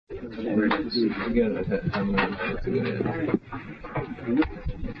On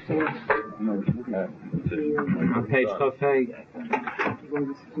page Chafei,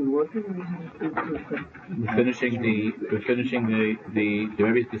 we're finishing the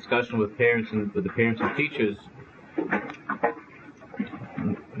Rebbe's discussion with parents and with the parents and teachers.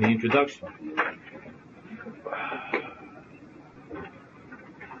 The introduction.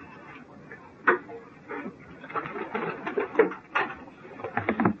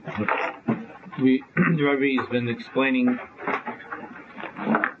 The Rebbe has been explaining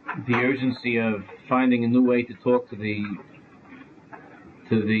the urgency of finding a new way to talk to the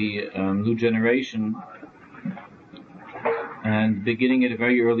new generation, and beginning at a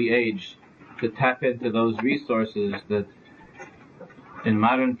very early age to tap into those resources that in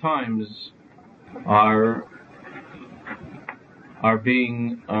modern times are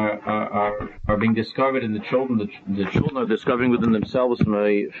being discovered in the children. The children are discovering within themselves from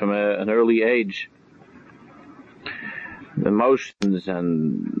an early age the emotions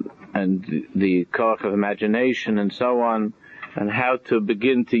and the koach of imagination and so on, and how to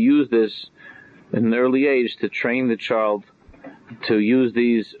begin to use this in an early age to train the child to use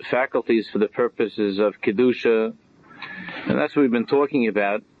these faculties for the purposes of kedusha, and that's what we've been talking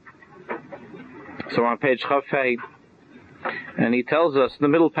about. So on page Chafei, and he tells us in the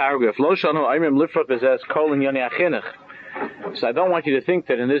middle paragraph, Lo shanu ayrim lifrot bezes kol in yoni achinuch. So I don't want you to think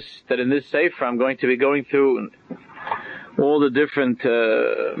that in this sefer I'm going to be going through all the different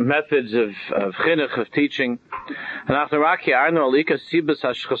methods of chinuch, of teaching. Here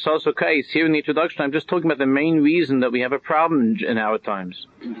in the introduction, I'm just talking about the main reason that we have a problem in our times.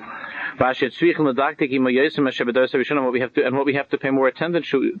 What we have to pay more attention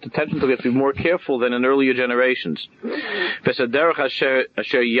to, we have to be more careful than in earlier generations. And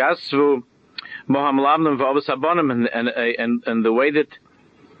the way that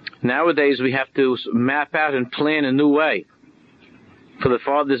nowadays we have to map out and plan a new way for the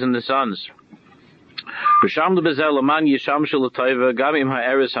fathers and the sons. And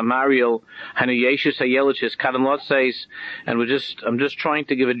I'm just trying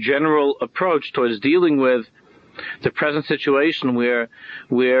to give a general approach towards dealing with the present situation where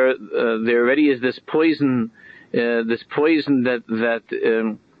there already is this poison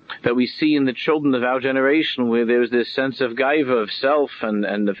that we see in the children of our generation, where there's this sense of gaiva, of self,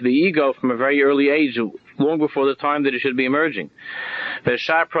 and of the ego from a very early age, long before the time that it should be emerging. And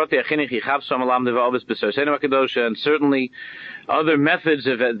certainly other methods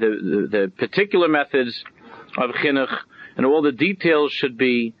of the particular methods of chinuch, and all the details should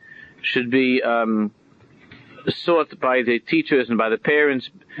be sought by the teachers and by the parents,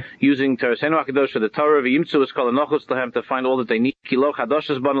 using Torasenu HaKadosh for the Torah. V'yimtzu is called a nochus lahem, to find all that they need. Kilo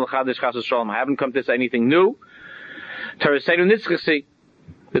chadoshes banul chadish chas v'shalom. I haven't come to say anything new. Torasenu nitzchasi.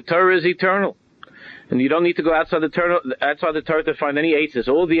 The Torah is eternal, and you don't need to go outside the Torah to find any eitzes.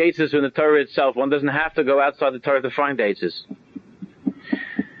 All the eitzes are in the Torah itself. One doesn't have to go outside the Torah to find eitzes.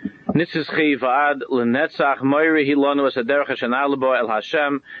 Nitzchi va'ad l'netzach moiri hilonu as haderech hashanah lebo el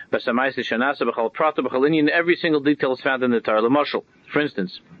Hashem v'samayis shanasa b'chol prata b'chol inyan. Every single detail is found in the Torah. L'moshel, for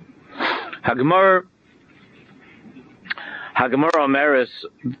instance, Hagemara Omeres,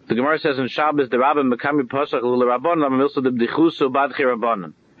 the Gemara says in Shabbos, the Rabbi Mekami Pasach l'Rabbanan Amilsa de B'dichusu Badchi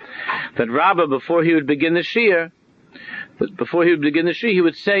Rabbanan, that Rabbi, before he would begin the shiur, he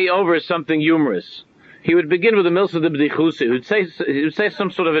would say over something humorous. He would begin with a milsa de b'dichusi. He would say some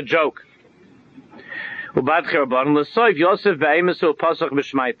sort of a joke. And after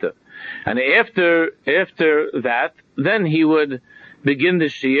that, then he would begin the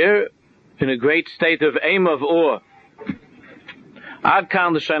shiur in a great state of aim, of awe. Ad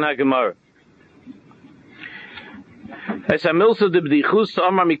kan l'shain haGemara. Es a milsa de b'dichus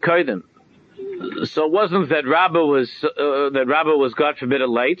amar mikodim. So it wasn't that Rabbi was, God forbid, a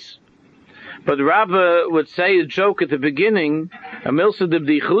lights. But Rabbi would say a joke at the beginning, a milsa de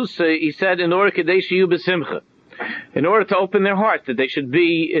b'dichusa, he said, in order kadesh yu b'simcha, in order to open their heart, that they should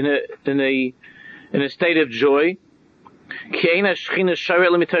be in a state of joy.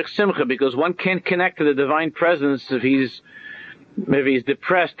 Because one can't connect to the divine presence if he's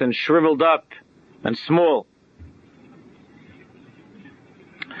depressed and shriveled up and small.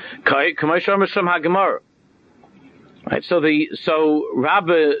 Right, so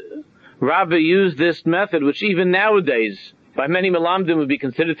Rabbi used this method, which even nowadays, by many Melamdim, would be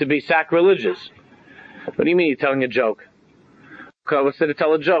considered to be sacrilegious. What do you mean you're telling a joke? What's there to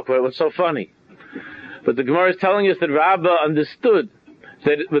tell a joke? What's so funny? But the Gemara is telling us that Rabbi understood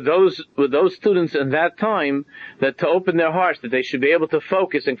that with those students in that time, that to open their hearts, that they should be able to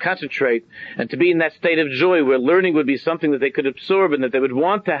focus and concentrate and to be in that state of joy where learning would be something that they could absorb and that they would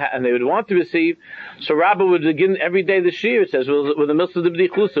want to and they would want to receive. So Rabbah would begin every day the shir, it says, with the milsa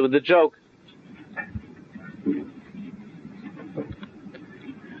d'bdichusa, with the joke.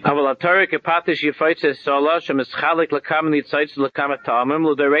 The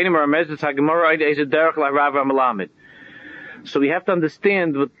So we have to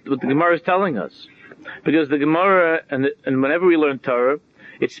understand what the Gemara is telling us. Because the Gemara, and whenever we learn Torah,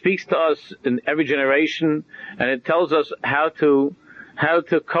 it speaks to us in every generation, and it tells us how to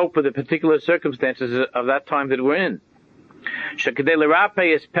cope with the particular circumstances of that time that we're in. So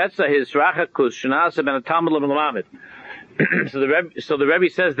the Rebbe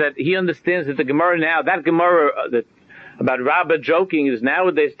says that he understands that the Gemara now, that Gemara that about Rabbah joking, is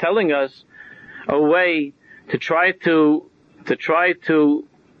nowadays telling us a way to try to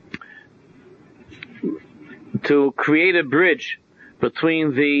create a bridge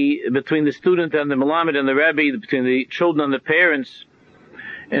between the student and the Melamed and the Rebbe, between the children and the parents,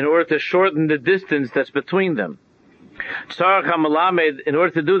 in order to shorten the distance that's between them. Tzarech HaMelamed, in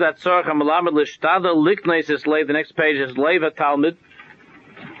order to do that, Tzarech HaMelamed l'shtadel likneis es leiv, the next page is leiv HaTalmud.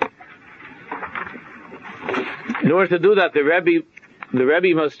 In order to do that, the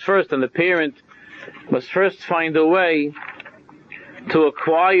Rebbe must first, and the parent must first find a way to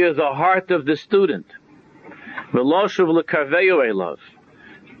acquire the heart of the student. V'loshuv l'karveyu elav.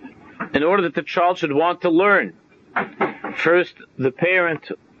 In order that the child should want to learn, first the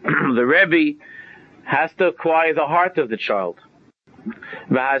parent, the Rebbe, has to acquire the heart of the child.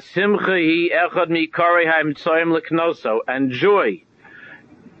 And joy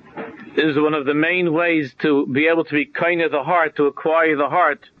is one of the main ways to be able to be kind of the heart, to acquire the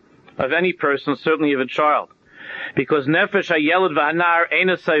heart of any person, certainly of a child. Because nefesh hayelad v'hanar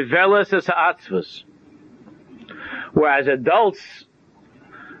eina sayveles es ha'atzvus. Whereas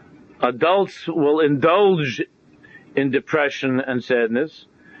adults will indulge in depression and sadness,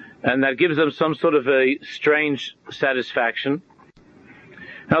 and that gives them some sort of a strange satisfaction.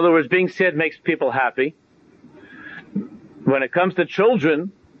 In other words, being sad makes people happy. When it comes to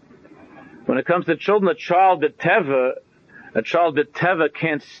children, a child b'teva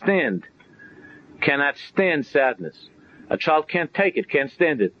cannot stand sadness. A child can't take it, can't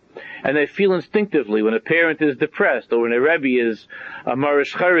stand it. And they feel instinctively when a parent is depressed, or when a Rebbe is a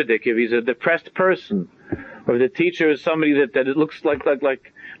Marish Charedik, if he's a depressed person, or the teacher is somebody that it looks like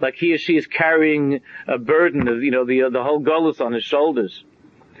he or she is carrying a burden of, the whole golus on his shoulders.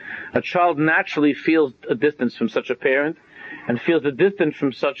 A child naturally feels a distance from such a parent, and feels a distance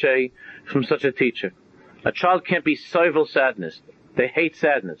from such a teacher. A child can't be soivel sadness. They hate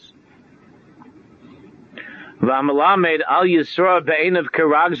sadness. Therefore,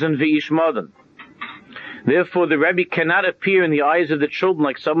 the Rebbe cannot appear in the eyes of the children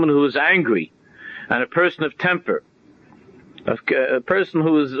like someone who is angry and a person of temper, a person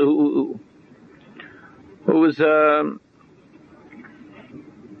who is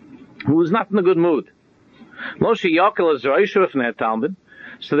not in a good mood. So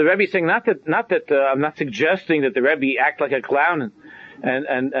the Rebbe is saying not that I'm not suggesting that the Rebbe act like a clown,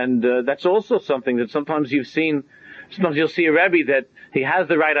 and that's also something that sometimes you'll see a Rebbe that he has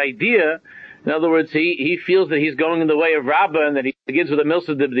the right idea. In other words, he feels that he's going in the way of Rabbah and that he begins with a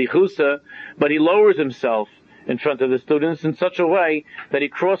milsa d'bdichusa, but he lowers himself in front of the students in such a way that he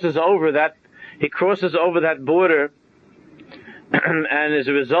crosses over that border, and as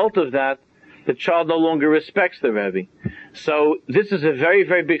a result of that, the child no longer respects the Rebbe. So this is a very,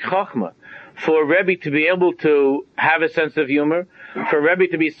 very big chachma for a Rebbe to be able to have a sense of humor, for a Rebbe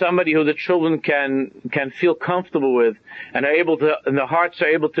to be somebody who the children can feel comfortable with, and the hearts are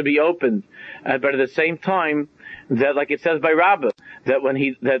able to be opened. But at the same time, that, like it says by Rabbah,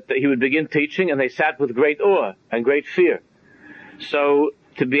 that he would begin teaching, and they sat with great awe and great fear. So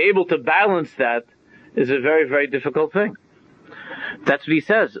to be able to balance that is a very, very difficult thing. That's what he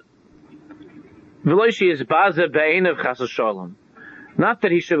says. Not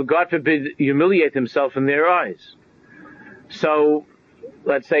that he should, God forbid, humiliate himself in their eyes. So,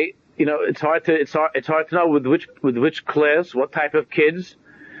 let's say, it's hard to know with which class, what type of kids,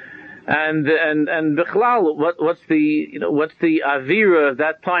 and bichlal, what's the avira of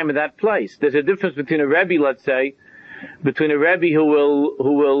that time and that place. There's a difference between a Rebbe, let's say, between a Rebbe who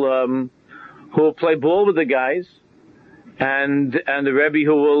will play ball with the guys, and the Rebbe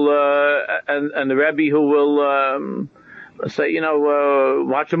who will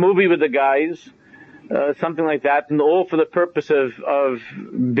watch a movie with the guys, something like that, and all for the purpose of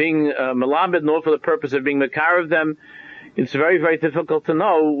being melamed, and all for the purpose of being makar of them, it's very, very difficult to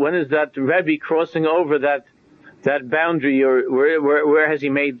know when is that Rebbe crossing over that boundary, or where has he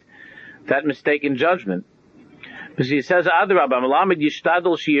made that mistake in judgment. Because he says, he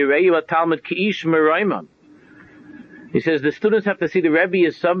says the students have to see the Rebbe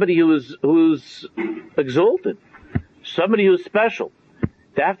as somebody who's exalted, somebody who's special.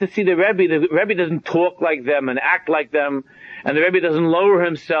 They have to see the Rebbe. The Rebbe doesn't talk like them and act like them, and the Rebbe doesn't lower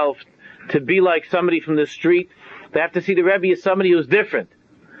himself to be like somebody from the street. They have to see the Rebbe as somebody who's different,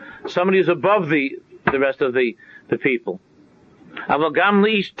 somebody who's above the rest of the people.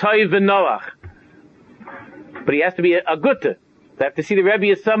 But he has to be a gutta. They have to see the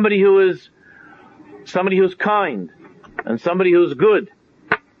Rebbe as somebody who's kind and somebody who's good.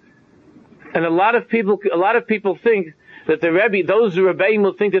 And a lot of people think that the Rebbe, those Rebbeim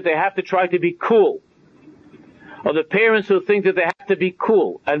will think that they have to try to be cool. Or the parents who think that they have to be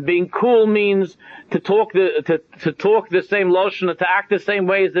cool. And being cool means to talk the same lashon and to act the same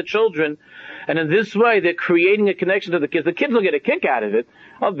way as the children. And in this way, they're creating a connection to the kids. The kids will get a kick out of it.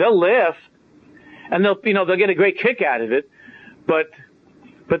 Oh, they'll laugh. And they'll get a great kick out of it. But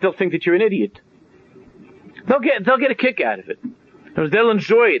they'll think that you're an idiot. They'll get a kick out of it. They'll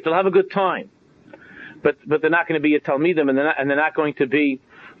enjoy it. They'll have a good time. But they're not going to be a Talmidim, and they're not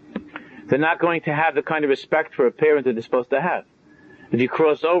going to have the kind of respect for a parent that they're supposed to have if you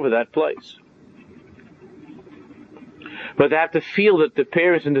cross over that place. But they have to feel that the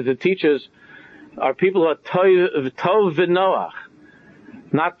parents and that the teachers are people who are tov v'noach,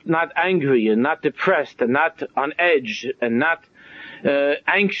 not angry and not depressed and not on edge and not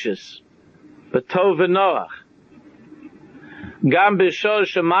anxious, but tov v'noach. Gam b'shor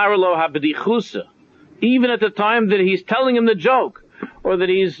shemar lo habdichusa. Even at the time that he's telling him the joke, or that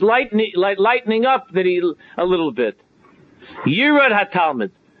he's lightening up a little bit. Yirad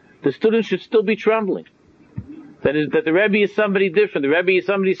HaTalmud. The student should still be trembling. That the Rebbe is somebody different. The Rebbe is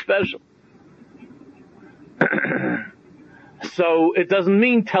somebody special. So it doesn't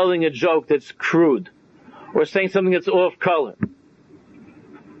mean telling a joke that's crude, or saying something that's off color.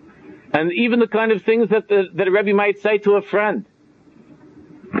 And even the kind of things that a Rebbe might say to a friend.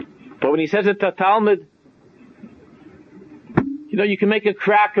 But when he says it to Talmud, you can make a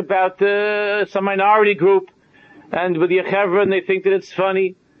crack about some minority group, and with your chevra, and they think that it's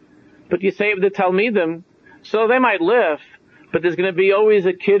funny. But you say it to Talmidim, so they might laugh, but there's going to be always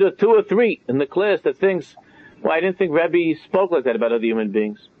a kid or two or three in the class that thinks, well, I didn't think Rebbe spoke like that about other human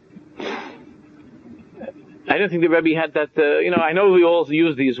beings. I didn't think the Rebbe had that, I know we all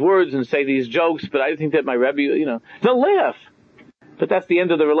use these words and say these jokes, but I didn't think that my Rebbe, they'll laugh. But that's the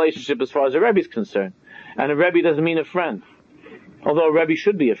end of the relationship as far as a Rebbe is concerned. And a Rebbe doesn't mean a friend. Although a Rebbe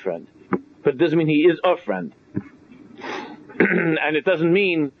should be a friend. But it doesn't mean he is a friend. And it doesn't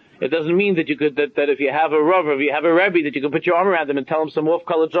mean that you could, that if you have a Rav, or if you have a Rebbe, that you can put your arm around him and tell him some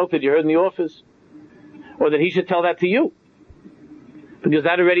off-color joke that you heard in the office. Or that he should tell that to you. Because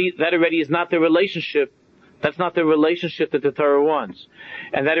that already is not the relationship. That's not the relationship that the Torah wants.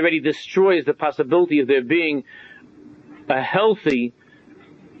 And that already destroys the possibility of there being a healthy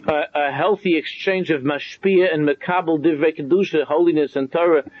exchange of mashpia and mekabel divrei kedusha, holiness and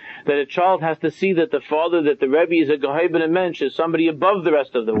Torah, that a child has to see that the father, that the Rebbe is a gohei ben a mensch, is somebody above the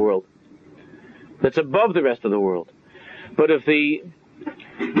rest of the world. That's above the rest of the world. But if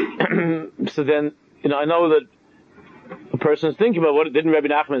so then, I know that a person is thinking about, what didn't Rabbi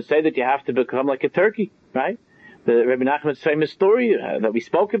Nachman say that you have to become like a turkey, right? The Rabbi Nachman's famous story that we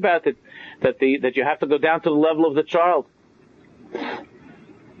spoke about, that you have to go down to the level of the child.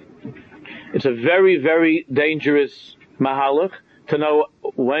 It's a very, very dangerous mahalach to know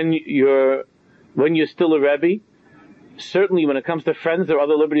when you're still a Rebbe. Certainly when it comes to friends, there are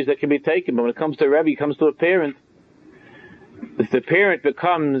other liberties that can be taken, but when it comes to a Rebbe, it comes to a parent. If the parent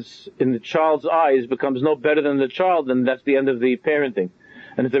becomes, in the child's eyes, becomes no better than the child, then that's the end of the parenting.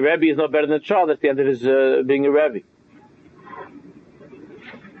 And if the Rebbe is no better than the child, that's the end of his being a Rebbe.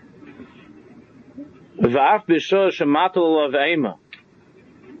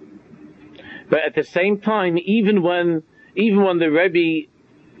 But at the same time, even when the Rebbe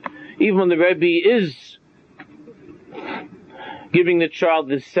is giving the child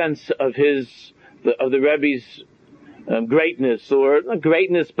this sense of the Rebbe's greatness, or not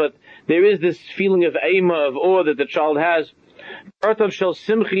greatness, but there is this feeling of ema, of awe that the child has.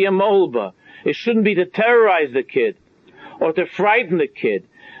 It shouldn't be to terrorize the kid or to frighten the kid.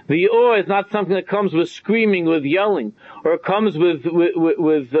 The awe is not something that comes with screaming, with yelling, or it comes with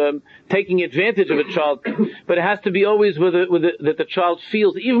taking advantage of a child, but it has to be always that the child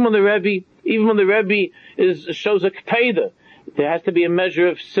feels. Even when the Rebbe shows a kpeda, there has to be a measure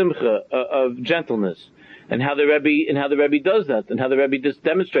of simcha, of gentleness. and how the Rebbe does that, and how the Rebbe just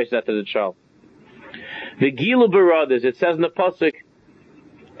demonstrates that to the child. The Gilu Baradas, it says in the pasuk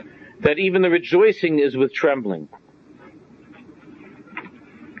that even the rejoicing is with trembling.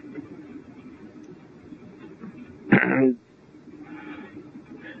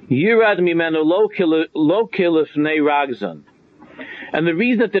 Yirad mimenu lo kilifnei ragzan. And the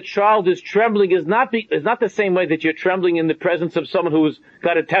reason that the child is trembling is not the same way that you're trembling in the presence of someone who's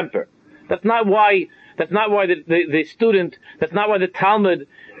got a temper. That's not why the student, that's not why the Talmud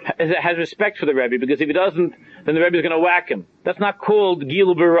has respect for the Rebbe, because if he doesn't, then the Rebbe is going to whack him. That's not called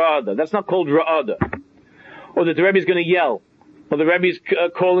Gilu Barada. That's not called Ra'ada. Or that the Rebbe is going to yell. Or the Rebbe is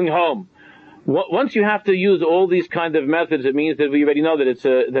calling home. Once you have to use all these kind of methods, it means that we already know that it's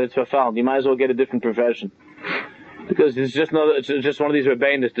a foul. You might as well get a different profession. Because it's just one of these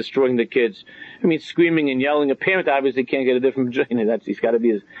rebellion that's destroying the kids. I mean, screaming and yelling. A parent obviously can't get a different, he's got to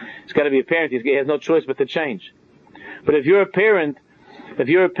be a parent. He has no choice but to change. But if you're a parent, and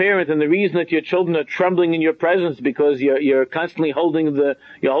the reason that your children are trembling in your presence because you're constantly holding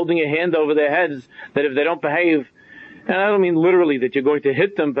your hand over their heads, that if they don't behave, and I don't mean literally that you're going to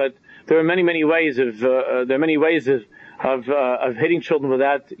hit them, but there are many ways of hitting children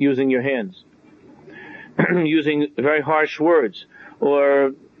without using your hands. Using very harsh words,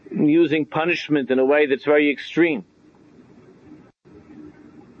 or using punishment in a way that's very extreme.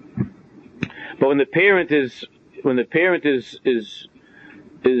 But when the parent is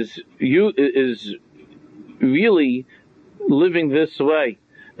really living this way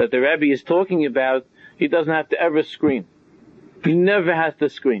that the Rebbe is talking about, he doesn't have to ever scream. He never has to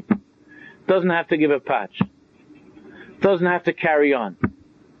scream. Doesn't have to give a patch. Doesn't have to carry on.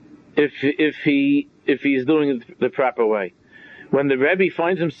 If he's doing it the proper way. When the Rebbe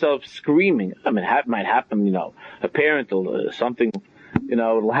finds himself screaming, I mean, it might happen, a parent will, something,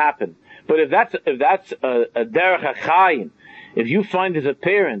 it'll happen. But if that's a derech hachayim, if you find as a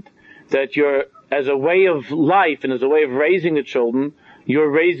parent that you're, as a way of life and as a way of raising the children, you're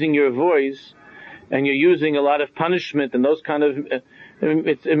raising your voice, and you're using a lot of punishment and those kind of,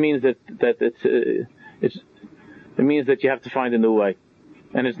 it means that you have to find a new way.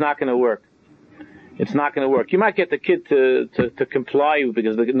 And it's not going to work. It's not going to work. You might get the kid to comply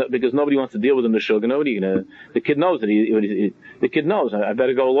because nobody wants to deal with him. The kid knows that the kid knows. I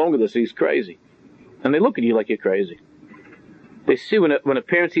better go along with this. He's crazy, and they look at you like you're crazy. They see when a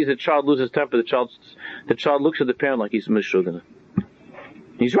parent sees a child lose his temper, the child looks at the parent like he's mishugana.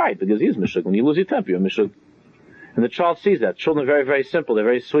 He's right, because he is mishugana. When you lose your temper, you're mishugana. And the child sees that. Children are very, very simple. They're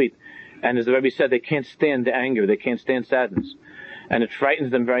very sweet, and as the Rebbe said, they can't stand anger. They can't stand sadness, and it frightens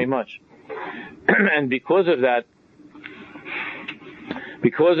them very much. And because of that,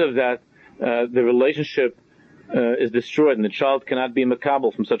 the relationship is destroyed, and the child cannot be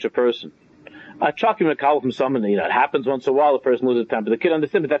makabel from such a person. A child can be makabel from someone, it happens once in a while, a person loses temper. The kid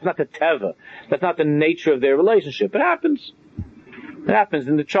understands, but that's not the teva. That's not the nature of their relationship. It happens. It happens,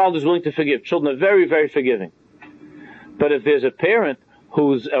 and the child is willing to forgive. Children are very, very forgiving. But if there's a parent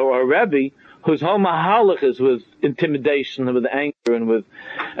or a Rebbe whose whole mahalach is with intimidation and with anger and with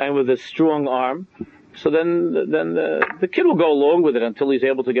a strong arm, so then the kid will go along with it until he's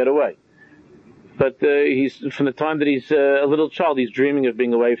able to get away. But he's, from the time that he's a little child, he's dreaming of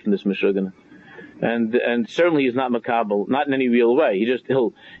being away from this mishugana, and certainly he's not makabel, not in any real way.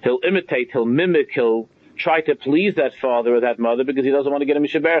 He'll imitate, he'll mimic, he'll try to please that father or that mother because he doesn't want to get a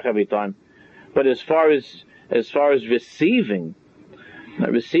mishaberach every time. But as far as receiving.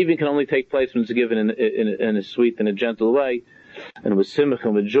 Receiving can only take place when it's given in a sweet and a gentle way, and with simcha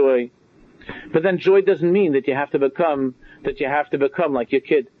and with joy. But then joy doesn't mean that you have to become like your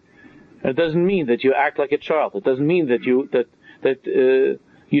kid. It doesn't mean that you act like a child. It doesn't mean that you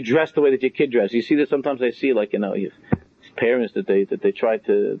dress the way that your kid dresses. You see that sometimes I see parents that they try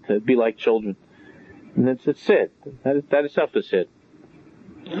to be like children, and it's sad. That itself is sad.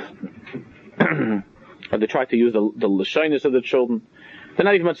 Or they try to use the shyness of the children. They're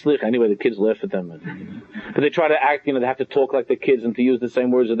not even much slicha anyway. The kids laugh at them, but they try to act. They have to talk like the kids and to use the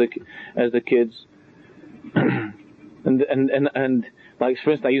same words as the kids. and like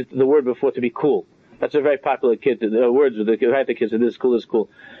for instance, I used the word before to be cool. That's a very popular kid. The words with the kids. This is cool. Is cool.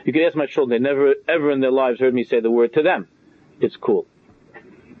 You can ask my children. They never ever in their lives heard me say the word to them. It's cool.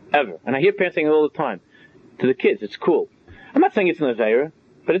 Ever. And I hear parents saying it all the time to the kids. It's cool. I'm not saying it's an aveira,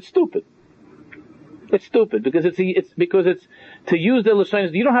 but it's stupid. It's stupid because it's to use their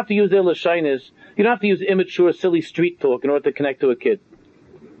lashonis. You don't have to use their lashonis. You don't have to use immature, silly street talk in order to connect to a kid.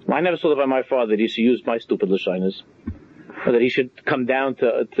 Well, I never saw that by my father. He used to use my stupid lashonis. or that he should come down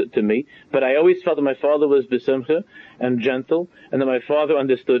to me. But I always felt that my father was besimcha and gentle, and that my father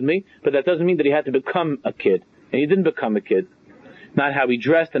understood me. But that doesn't mean that he had to become a kid. And he didn't become a kid. Not how he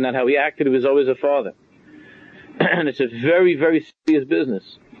dressed and not how he acted. He was always a father. And it's a very, very serious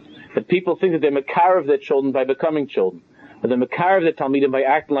business. That people think that they're makar of their children by becoming children. Or they're makar of their talmidim by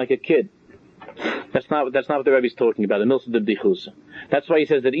acting like a kid. That's not what the Rebbe is talking about. The Milsa de B'dichusa. That's why he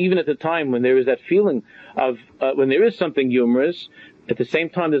says that even at the time when there is that feeling of, when there is something humorous, at the same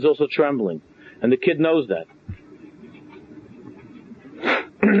time there's also trembling. And the kid knows that.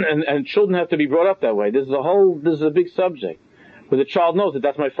 and children have to be brought up that way. This is a big subject. Where the child knows that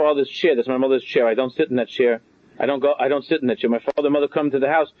that's my father's chair, that's my mother's chair. I don't sit in that chair. I don't sit in that chair. My father and mother come to the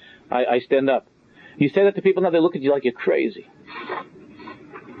house, I stand up. You say that to people now, they look at you like you're crazy.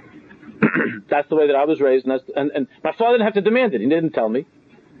 That's the way that I was raised, and my father didn't have to demand it. He didn't tell me.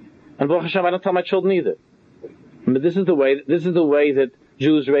 And Baruch Hashem, I don't tell my children either. But this is the way that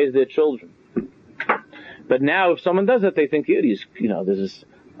Jews raise their children. But now, if someone does that, they think, this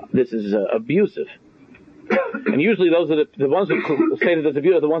is abusive. And usually those are the ones who say that it's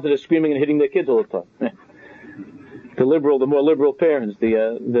abusive are the ones that are screaming and hitting their kids all the time. The more liberal parents,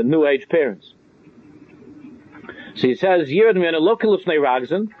 the new age parents. So he says,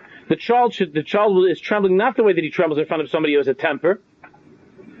 the child is trembling not the way that he trembles in front of somebody who has a temper.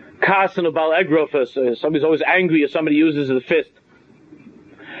 Kasan or bal egrofas, somebody's always angry if somebody uses the fist.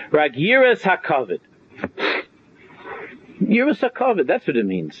 Rag yiras hakavod. Yiras hakavod, that's what it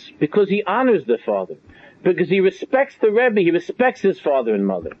means. Because he honors the father. Because he respects the Rebbe, he respects his father and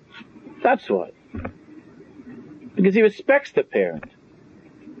mother. That's why. Because he respects the parent.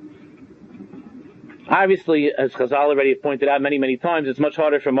 Obviously, as Chazal already pointed out many, many times, it's much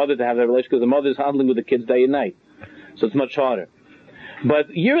harder for a mother to have that relationship because the mother is handling with the kids day and night. So it's much harder. But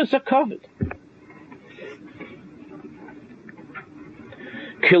yiras hakavod.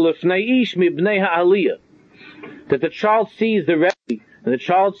 Kilufnei ish mibnei ha'aliyah. That the child sees the Rebbe, and the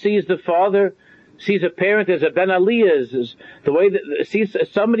child sees the father, sees a parent as a ben aliyah, is the way that sees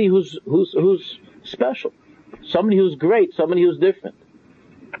somebody who's special, somebody who's great, somebody who's different.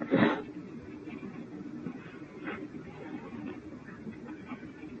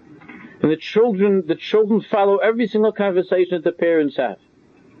 And the children follow every single conversation that the parents have.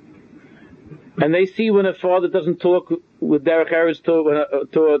 And they see when a father doesn't talk with derech eretz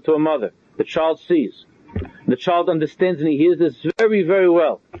to a mother. The child sees. The child understands and he hears this very, very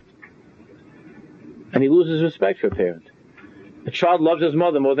well. And he loses respect for a parent. The child loves his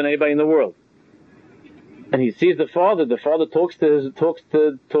mother more than anybody in the world. And he sees the father talks to his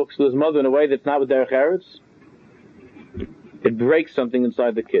mother in a way that's not with derech eretz. It breaks something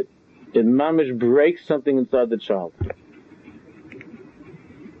inside the kid. It mamish breaks something inside the child.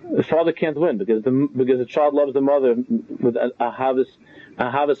 The father can't win because the child loves the mother with ahavas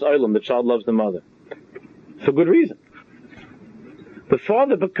olam. The child loves the mother for good reason. The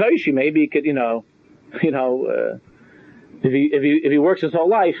father, Bakoshi, maybe he could, if he works his whole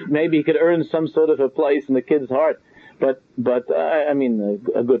life, maybe he could earn some sort of a place in the kid's heart. But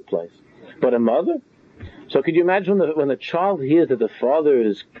a good place. But a mother. So could you imagine when the child hears that the father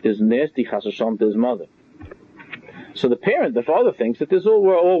is nasty chas v'shalom to his mother? So the father thinks that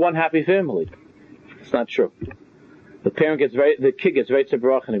we're all one happy family. It's not true. The kid gets very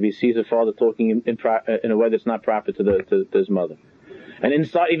tzibrochen if he sees a father talking in a way that's not proper to his mother. And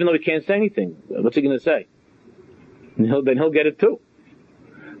inside, even though he can't say anything, what's he going to say? And he'll get it too.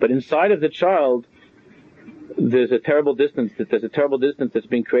 But inside of the child, there's a terrible distance that's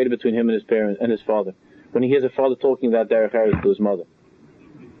being created between him and his parent and his father. When he hears a father talking about derech eretz to his mother.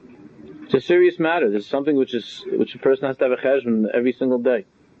 It's a serious matter. This is something which a person has to have a cheshbon every single day.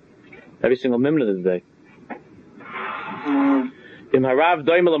 Every single minute of the day. Im harav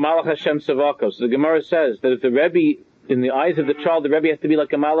doimel malach Hashem savakos. The Gemara says that if the Rebbe, in the eyes of the child, the Rebbe has to be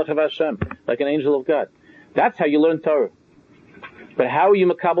like a malach of Hashem, like an angel of God. That's how you learn Torah. But how are you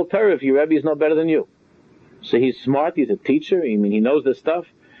makabel Torah if your Rebbe is no better than you? So he's smart, he's a teacher, he knows this stuff.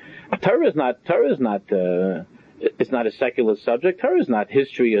 Torah is not it's not a secular subject. Torah is not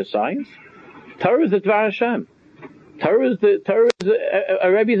history or science. Torah is the Dvar Hashem. A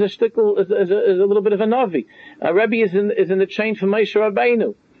Rebbe is a shtickle, is a little bit of a Navi. A Rebbe is in the chain from Moshe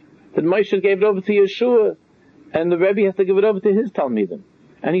Rabbeinu. That Moshe gave it over to Yeshua, and the Rebbe has to give it over to his Talmidim.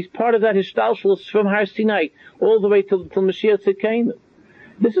 And he's part of that Hishtalshelus from Har Sinai all the way till Mashiach Tzidkenu.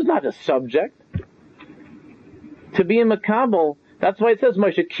 This is not a subject. To be a Makabel, that's why it says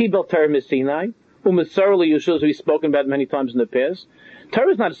Moshe Kibel Torah Misinai, Umasarli Yeshua, as we've spoken about many times in the past.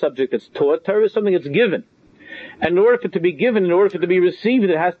 Torah is not a subject that's taught. Torah is something that's given. And in order for it to be given, in order for it to be received,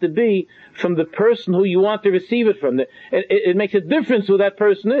 it has to be from the person who you want to receive it from. It makes a difference who that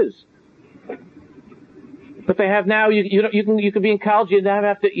person is. But they have now, you can be in college, you never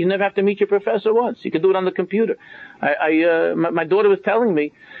have to meet your professor once. You can do it on the computer. My daughter was telling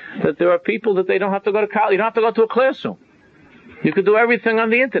me that there are people that they don't have to go to college, you don't have to go to a classroom. You can do everything on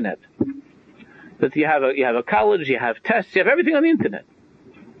the internet. That you have a college, you have tests, you have everything on the internet.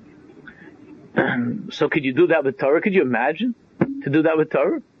 So could you do that with Torah? Could you imagine to do that with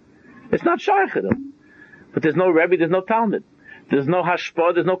Torah? It's not shaykh though. But there's no Rebbe, there's no Talmud. There's no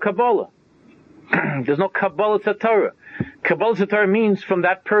Hashpah, there's no Kabbalah. There's no Kabbalah Torah. Kabbalah Torah means from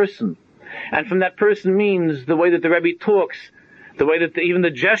that person. And from that person means the way that the Rebbe talks, the way that even the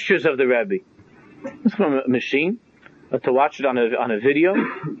gestures of the Rebbe. It's from a machine, or to watch it on a video.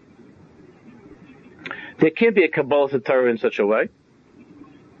 There can't be a Kabbalah Torah in such a way.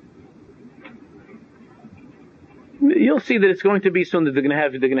 You'll see that it's going to be soon that they're going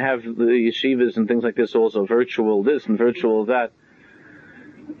to have the yeshivas and things like this also, virtual this and virtual that.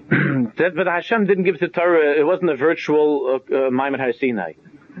 But Hashem didn't give the Torah. It wasn't a virtual Maimon Har Sinai.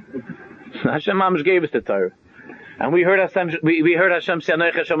 Hashem Mamish gave us the Torah, and we heard Hashem say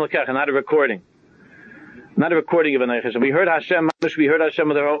Anoich Hashem L'Kecha, not a recording of Anoich Hashem. We heard Hashem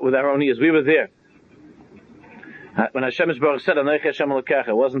with our own ears. We were there when Hashem Yisborach said Anoich Hashem L'Kecha.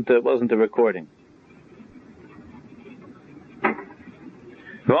 It wasn't a recording.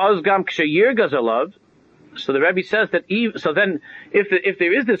 So the Rebbe says that if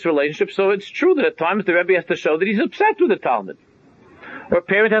there is this relationship, so it's true that at times the Rebbe has to show that he's upset with the Talmud, or a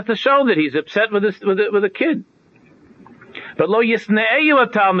parent has to show that he's upset with a kid. But lo yisne'eyu a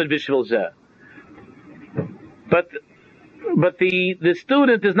Talmud b'shvil zeh. But the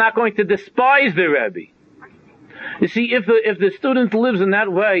student is not going to despise the Rebbe. You see, if the student lives in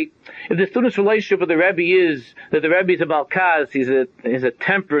that way, if the student's relationship with the Rebbe is that the Rebbe is a balkaz, he's a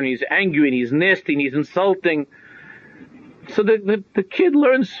temper, and he's angry, and he's nasty, and he's insulting, so the kid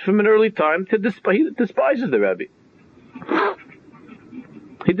learns from an early time he despises the Rebbe.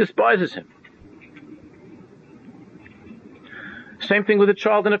 He despises him. Same thing with a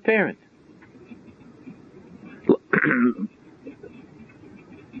child and a parent.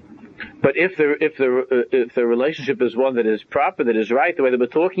 But if the relationship is one that is proper, that is right, the way that we're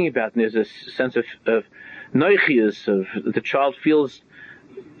talking about, and there's a sense of noichias, of the child feels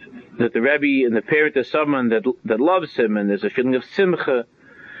that the Rebbe and the parent is someone that loves him, and there's a feeling of simcha.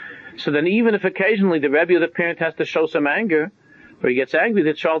 So then, even if occasionally the Rebbe or the parent has to show some anger, or he gets angry,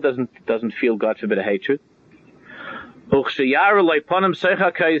 the child doesn't feel, God forbid, a hatred.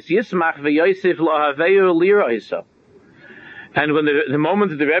 And when the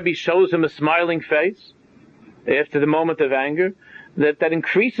moment that the Rebbe shows him a smiling face, after the moment of anger, that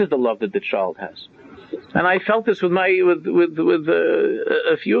increases the love that the child has. And I felt this with a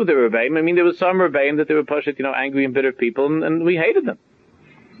few of the Rebbeim. I mean, there was some Rebbeim that they were angry and bitter people, and we hated them.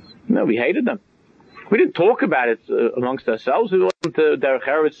 No, we hated them. We didn't talk about it amongst ourselves. We wasn't Derech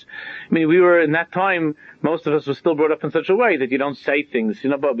Eretz. I mean, we were in that time. Most of us were still brought up in such a way that you don't say things.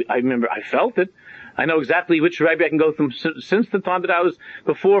 But I remember I felt it. I know exactly which Rebbe I can go through since the time that I was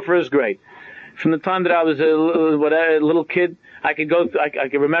before first grade. From the time that I was a little kid, I could go. I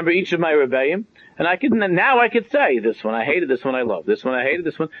could remember each of my Rebbeim, and now I could say this one I hated, this one I loved, this one I hated,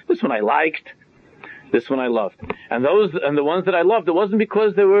 this one I liked, this one I loved, and the ones that I loved, it wasn't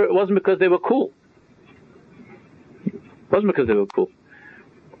because they were cool. It wasn't because they were cool.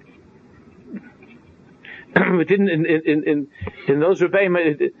 It didn't in those Rebbeim.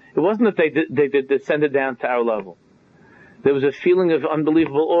 It wasn't that they descended down to our level. There was a feeling of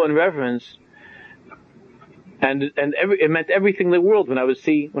unbelievable awe and reverence, and it meant everything in the world when I would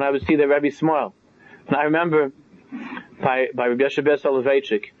see the Rebbe smile. And I remember by Rabbi Yoshe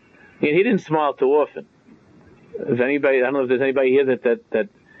Soloveitchik, he didn't smile too often. If anybody, I don't know if there's anybody here that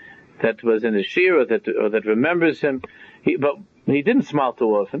was in the shir or that remembers him, but he didn't smile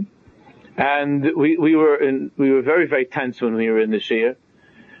too often. And we were very, very tense when we were in the shir,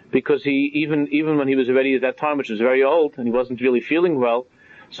 because he even when he was already at that time, which was very old, and he wasn't really feeling well,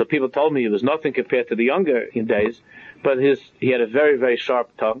 so people told me he was nothing compared to the younger days, but he had a very, very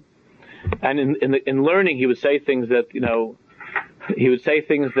sharp tongue, and in learning he would say things that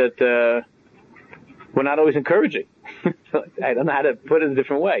were not always encouraging. I don't know how to put it in a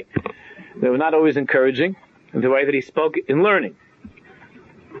different way. They were not always encouraging in the way that he spoke in learning.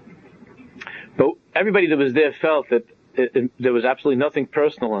 But everybody that was there felt that there was absolutely nothing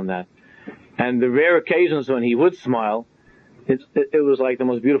personal in that. And the rare occasions when he would smile, it was like the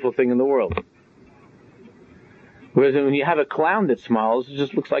most beautiful thing in the world. Whereas when you have a clown that smiles, it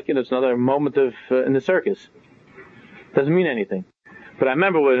just looks like it's another moment in the circus. Doesn't mean anything. But I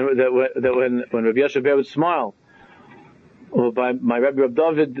remember when Rabbi Yosef Ber would smile, or by my Rabbi Reb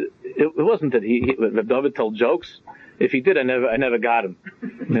David, it wasn't that Reb David told jokes. If he did, I never got him. I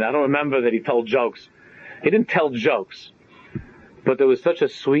mean, I don't remember that he told jokes. He didn't tell jokes. But there was such a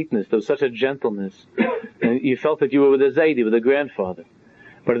sweetness, there was such a gentleness, and you felt that you were with a Zaidi, with a grandfather.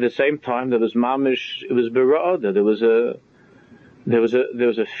 But at the same time, there was mamish, it was bera'ada, there was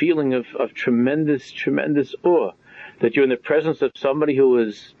a feeling of tremendous awe, that you're in the presence of somebody who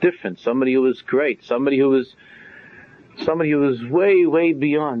was different, somebody who was great, somebody who was way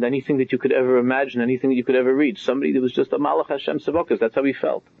beyond anything that you could ever imagine, anything that you could ever reach, somebody that was just a Malach Hashem Savokas. That's how he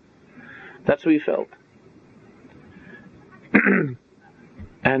felt. That's how he felt.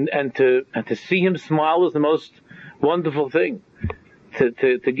 and to see him smile was the most wonderful thing.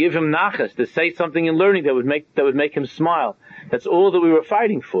 To give him nachas, to say something in learning that would make him smile. That's all that we were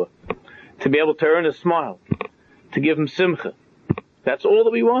fighting for. To be able to earn a smile. To give him simcha. That's all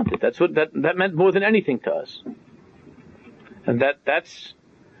that we wanted. That's what that meant more than anything to us. And that's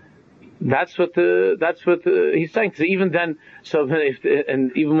what he's saying. So even then,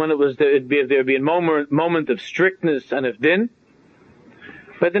 even when it was there'd be a moment of strictness and of din,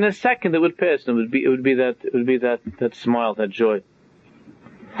 but in a second it would pass, and it would be that smile, that joy.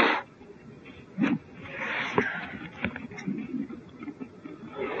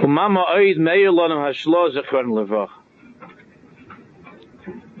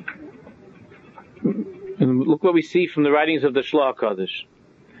 And look what we see from the writings of the Shloah Kodesh.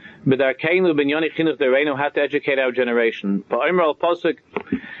 How to educate our generation. So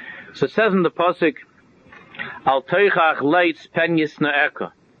it says in the pasuk, Al teichach leitz pen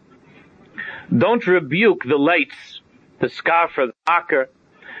yisna'eka. Don't rebuke the leitz, the scoffer, the mocker,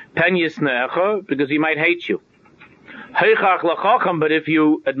 pen yisna'eka, because he might hate you. Heichach lachacham, but if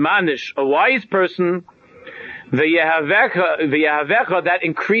you admonish a wise person, v'yahavecha, that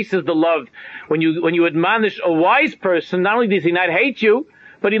increases the love. When you admonish a wise person, not only does he not hate you,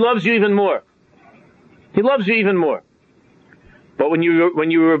 but he loves you even more. He loves you even more. But when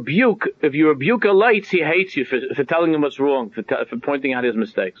you rebuke, if you rebuke a leitz, he hates you for telling him what's wrong, for pointing out his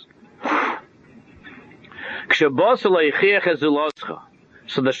mistakes. So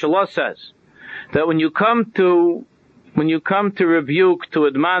the Shalah says that when you come to rebuke, to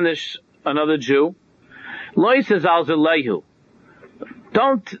admonish another Jew, lo yisazalzelehu.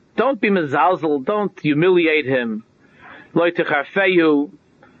 Don't be mezalzel, don't humiliate him. Lo techarfehu.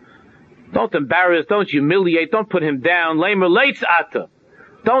 Don't embarrass, don't humiliate, don't put him down. Lamer leitz ata.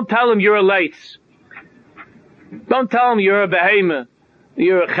 Don't tell him you're a leitz. Don't tell him you're a behema,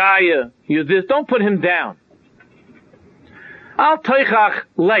 you're a chaya, you're this. Don't put him down. Al teichach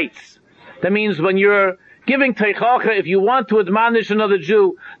leitz. That means when you're giving teichacha, if you want to admonish another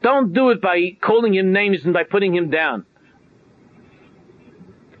Jew, don't do it by calling him names and by putting him down.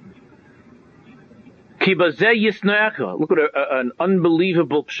 Look at an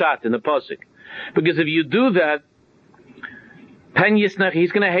unbelievable pshat in the pasuk. Because if you do that, pen yisnech,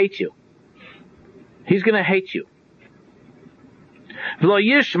 he's going to hate you. He's going to hate you. V'lo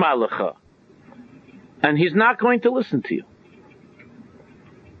yishma lecha, and he's not going to listen to you.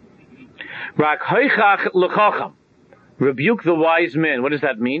 Rak hoichach lechacham, rebuke the wise man. What does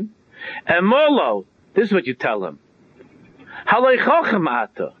that mean? Emolo, this is what you tell him. Halei chacham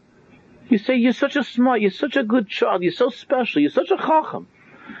ata. You say, you're such a smart, you're such a good child, you're so special, you're such a chacham.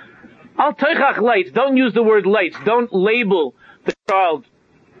 Al teichach leitz, don't use the word leitz, don't label the child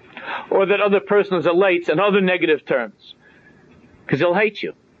or that other person as a leitz and other negative terms. Because he'll hate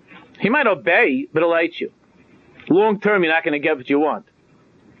you. He might obey, but he'll hate you. Long term, you're not going to get what you want.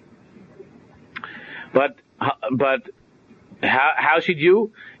 But how should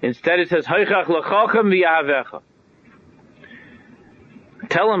you? Instead it says, Hoichach lechacham v'yahavecha.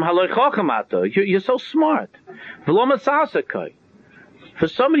 Tell him, you're so smart. For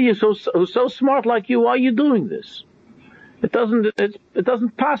somebody who's so smart like you, why are you doing this? It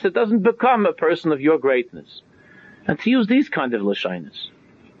doesn't pass, it doesn't become a person of your greatness. And to use these kind of lashonos.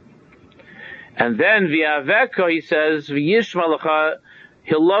 And then, v'yaveka, he says, v'yishma,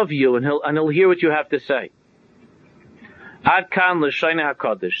 he'll love you and he'll hear what you have to say. Ad kan l'shayna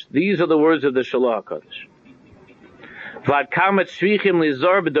HaKadosh. These are the words of the Shalah HaKadosh.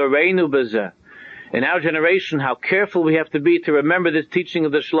 In our generation, how careful we have to be to remember this teaching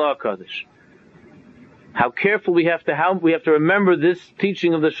of the Shalah HaKadosh. How careful we have to remember this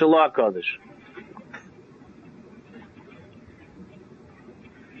teaching of the Shalah HaKadosh.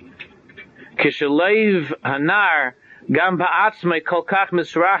 Kishaleiv hanar gam ba'atzmei kol kach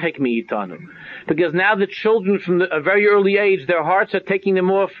misrachik mi'itanu. Because now the children from a very early age, their hearts are taking them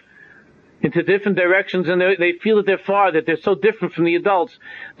off into different directions, and they feel that they're far, that they're so different from the adults.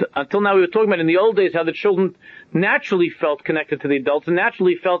 Until now, we were talking about in the old days how the children naturally felt connected to the adults and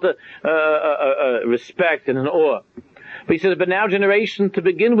naturally felt a respect and an awe. But he says, but now generation, to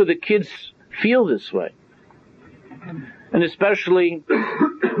begin with, the kids feel this way. And especially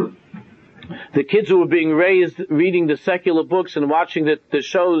the kids who were being raised reading the secular books and watching the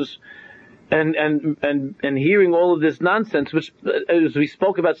shows and hearing all of this nonsense, which, as we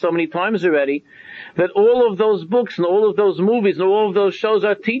spoke about so many times already, that all of those books and all of those movies and all of those shows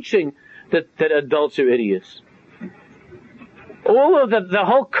are teaching that adults are idiots. All of the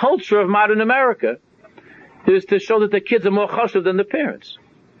whole culture of modern America is to show that the kids are more chashuv than the parents.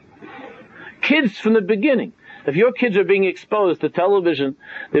 Kids from the beginning. If your kids are being exposed to television,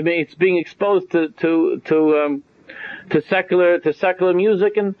 it's being exposed to secular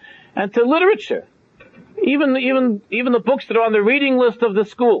music and to literature, even the books that are on the reading list of the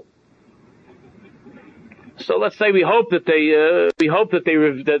school. So let's say we hope that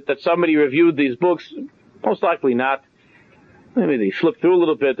somebody reviewed these books. Most likely not. Maybe they flipped through a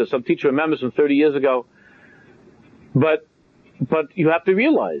little bit, or some teacher remembers from 30 years ago. But you have to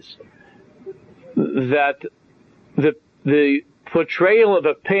realize that the portrayal of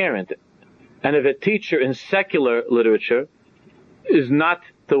a parent and of a teacher in secular literature is not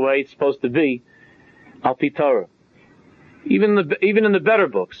the way it's supposed to be al pi Torah. Even in the better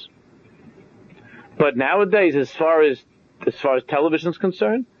books. But nowadays, as far as television is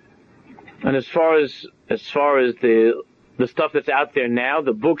concerned, and as far as the stuff that's out there now,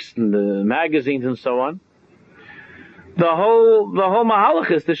 the books and the magazines and so on, the whole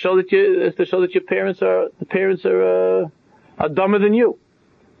mahalach is to show that your parents are dumber than you.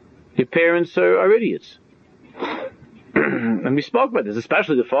 Your parents are idiots. And we spoke about this,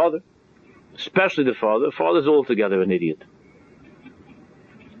 especially the father. The father's altogether an idiot.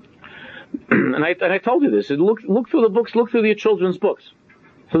 And I told you this. Look through the books. Look through your children's books.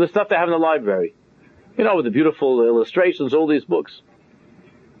 So the stuff they have in the library, with the beautiful illustrations, all these books.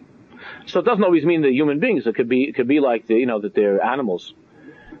 So it doesn't always mean they're human beings. It could be like that they're animals.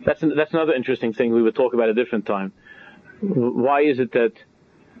 That's another interesting thing we would talk about at a different time. Why is it that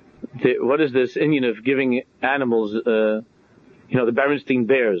what is this Indian of giving animals, the Berenstein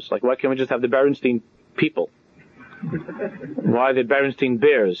bears? Like, why can't we just have the Berenstein people? Why the Berenstein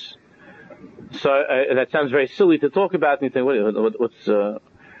bears? So that sounds very silly to talk about. And you think,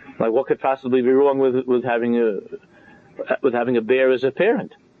 what could possibly be wrong with having a bear as a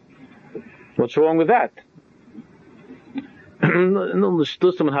parent? What's wrong with that? In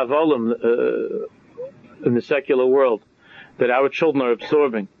the secular world, that our children are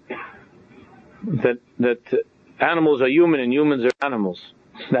absorbing, that animals are human and humans are animals.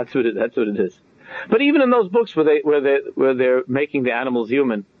 That's what it is. But even in those books where they're making the animals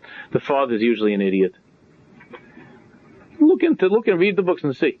human, the father's usually an idiot. Look and read the books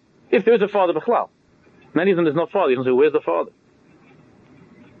and see if there's a father b'chlal. Many of them there's no father. You don't say, where's the father?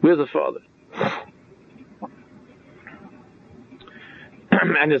 Where's the father?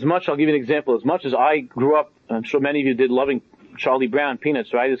 And I'll give you an example. As much as I grew up, I'm sure many of you did, loving Charlie Brown,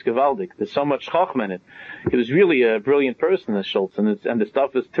 Peanuts, right? It's Gavaldik. There's so much chachma in it. He was really a brilliant person, this Schultz, and the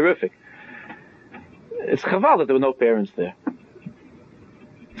stuff is terrific. It's chaval that there were no parents there.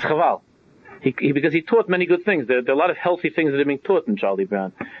 It's chaval. Because he taught many good things. There are a lot of healthy things that are being taught in Charlie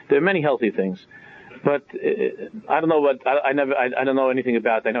Brown. There are many healthy things. But I don't know I don't know anything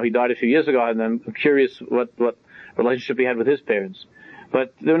about it. I know he died a few years ago, and I'm curious what relationship he had with his parents.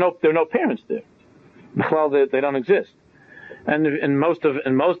 But there are no parents there. Well, they don't exist. And in most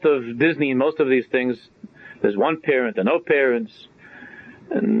of Disney and most of these things, there's one parent and no parents.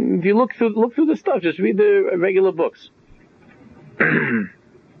 And if you look through the stuff, just read the regular books.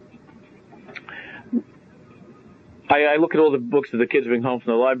 I look at all the books that the kids bring home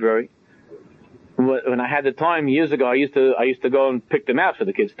from the library. When I had the time years ago, I used to go and pick them out for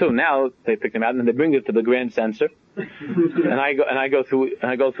the kids too. Now they pick them out and then they bring it to the grand censor, and I go through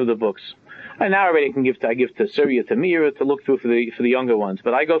the books. And now already I give to Syria, to Mira to look through for the younger ones.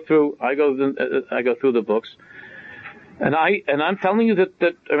 But I go through the books, and I'm telling you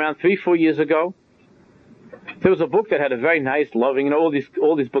that around 3-4 years ago, there was a book that had a very nice, loving. All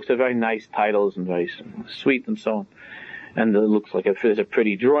these books have very nice titles and very sweet and so on. And it looks like there's a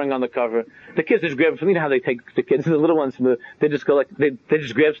pretty drawing on the cover. The kids just grab, how they take the kids, the little ones, they just go they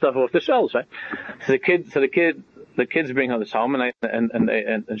just grab stuff off the shelves, right? So the kids bring this home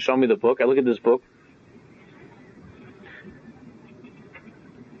and show me the book. I look at this book.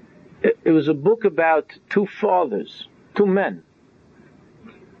 It was a book about two fathers, two men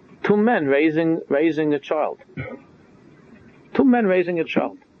raising a child. Two men raising a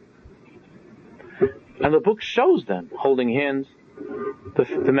child. And the book shows them holding hands,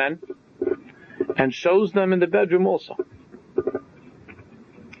 the men, and shows them in the bedroom also.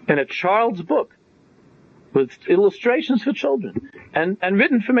 In a child's book, with illustrations for children, and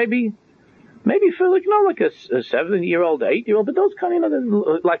written for maybe for like a 7-year-old, 8-year-old, but those kind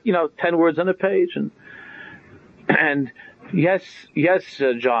of 10 words on a page, and yes,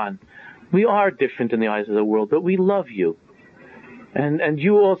 John, we are different in the eyes of the world, but we love you, and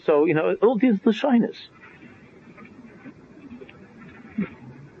you also, all these the shyness.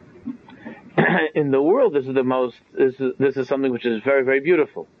 In the world, this is something which is very, very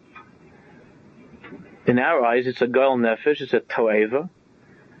beautiful. In our eyes, it's a goel nefesh, it's a toeva,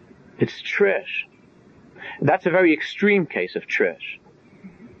 it's trash. That's a very extreme case of trash.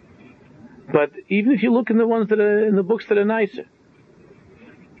 But even if you look in the ones that are in the books that are nicer,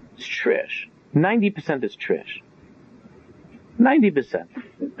 it's trash. 90% is trash. 90%.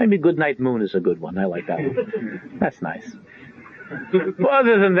 Maybe Good Night Moon is a good one. I like that one. That's nice. But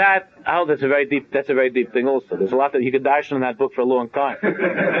other than that, that's a very deep thing also. There's a lot that you could dash on that book for a long time.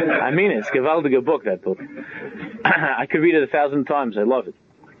 I mean, it's a gewaldige book, that book. I could read it 1,000 times. I love it.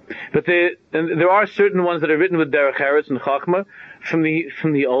 But there are certain ones that are written with derech eretz and chachma from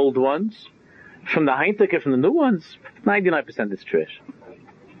the old ones, from the Heintige, from the new ones. 99% is trash.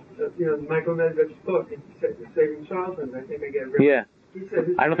 Michael Nesbitt's book, Saving Childhood, I think I get rid of. Yeah.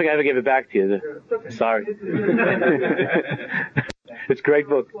 I don't think I ever gave it back to you. Okay. Sorry. It's a great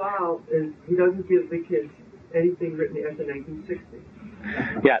book. Wow, and he doesn't give the kids anything written after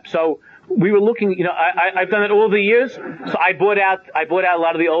 1960. Yeah, so we were looking, I've done it all the years, so I bought out a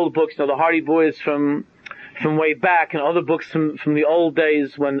lot of the old books, the Hardy Boys from way back, and other books from the old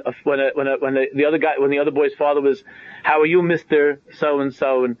days when the other boy's father was, how are you, Mr.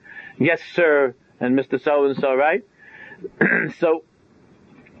 So-and-so, and yes, sir, and Mr. So-and-so, right? So,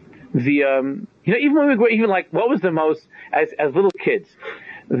 even when we were, even like, what was the most, as little kids,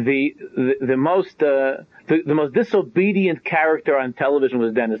 the most disobedient character on television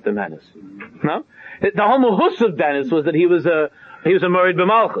was Dennis the Menace. No? The whole mahus of Dennis was that he was a Morid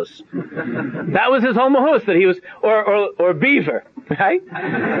B'Malchus. That was his whole mahus, that he was, or Beaver, right?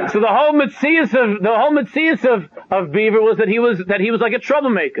 So the whole metzias of Beaver was that he was like a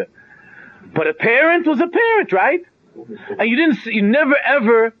troublemaker. But a parent was a parent, right? And you never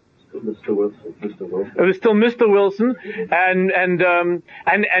ever, Mr. Wilson. It was still Mr. Wilson, and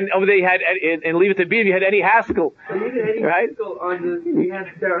over there you had, and Leave It to Beaver, you had Eddie Haskell, right?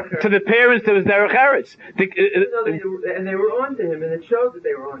 To the parents, there was Derech Eretz. And they were on to him, and it showed that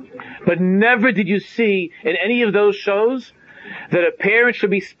they were on to him. But never did you see in any of those shows that a parent should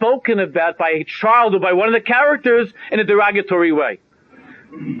be spoken about by a child or by one of the characters in a derogatory way.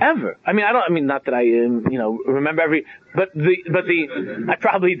 Ever. Not that I, remember I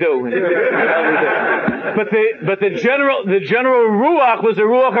probably do. But the general ruach was a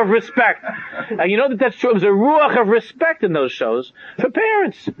ruach of respect. And that's true. It was a ruach of respect in those shows for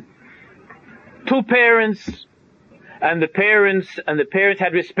parents. Two parents, and the parents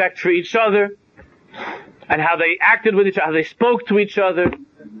had respect for each other, and how they acted with each other, how they spoke to each other.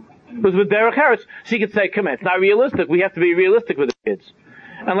 It was with Derech Eretz. So you could say, come on, it's not realistic. We have to be realistic with the kids.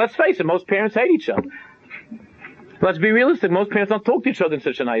 And let's face it, most parents hate each other. Let's be realistic. Most parents don't talk to each other in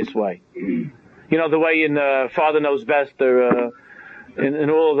such a nice way. The way in Father Knows Best, or in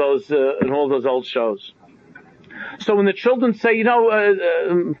all of those old shows. So when the children say,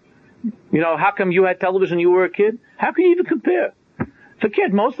 how come you had television when you were a kid? How can you even compare? For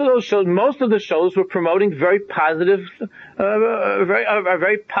kids, most of the shows were promoting very positive, a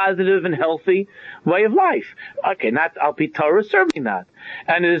very positive and healthy way of life. Okay, not Al Pi Torah, certainly not.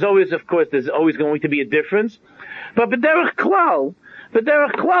 And there's always going to be a difference. But B'derech Klal,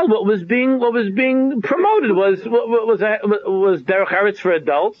 what was being promoted was Derech Eretz for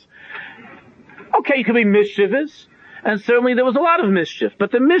adults. Okay, you could be mischievous. And certainly there was a lot of mischief, but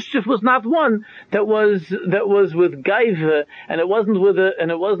the mischief was not one that was with gaiva, and it wasn't with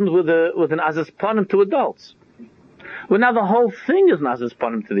an azas panim to adults. Well, now the whole thing is an azas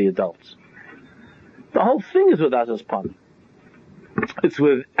panim to the adults. The whole thing is with azas panim. It's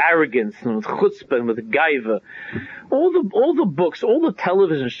with arrogance and with chutzpah and with gaiva. All the books, all the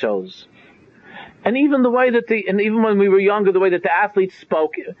television shows, and even even when we were younger, the way that the athletes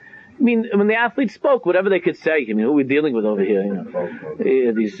spoke. When the athletes spoke, whatever they could say, who are we dealing with over here?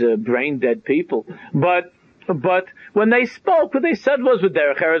 These brain dead people. But when they spoke, what they said was with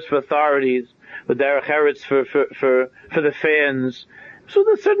Derech Eretz for authorities, with Derech Eretz for the fans. So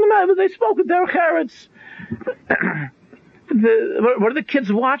there's a certain amount, but they spoke with Derech Eretz. What are the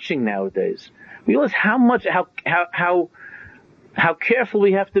kids watching nowadays? We realize how careful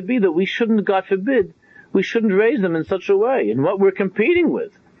we have to be that we shouldn't, God forbid, we shouldn't raise them in such a way. And what we're competing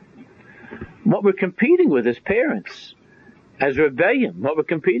with as parents, as rebellion, what we're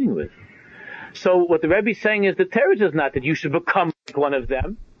competing with. So what the Rebbe is saying is the Torah is not that you should become like one of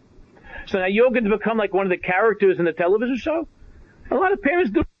them. So now you're going to become like one of the characters in the television show? A lot of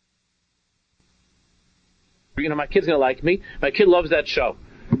parents do. My kid's going to like me. My kid loves that show.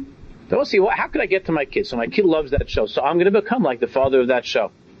 They want to see, how could I get to my kid? So my kid loves that show. So I'm going to become like the father of that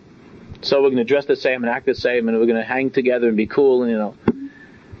show. So we're going to dress the same and act the same, and we're going to hang together and be cool, and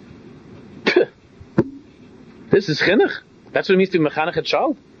This is chinuch. That's what it means to be mechanech a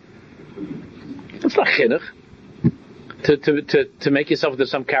child. That's not chinuch. To make yourself into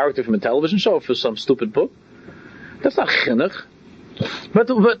some character from a television show or for some stupid book. That's not chinuch. But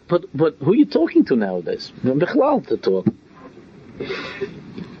who are you talking to nowadays? Bichlal to talk.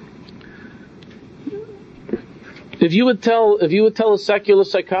 If you would tell a secular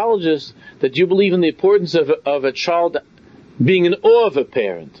psychologist that you believe in the importance of a child being in awe of a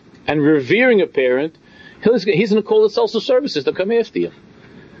parent and revering a parent, he's going to call the social services to come after you.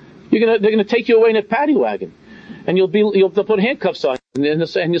 They're going to take you away in a paddy wagon, and they'll put handcuffs on you,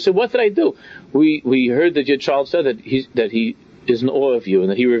 and you'll say, "What did I do?" We heard that your child said that he is in awe of you and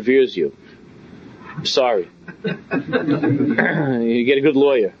that he reveres you. Sorry. You get a good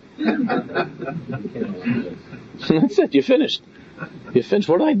lawyer. That's it. You're finished.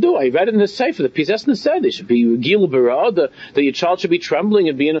 What did I do? I read it in the Sefer. The Pizesna said they should be Gil Bara, that your child should be trembling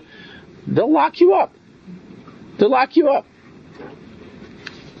and being. They'll lock you up.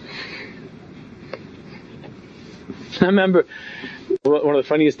 I remember one of the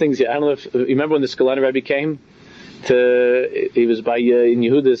funniest things. I don't know if you remember when the Skolana Rebbe came. He was by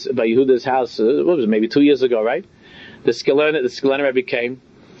Yehuda's house. What was it? Maybe 2 years ago, right? The Skolana Rebbe came,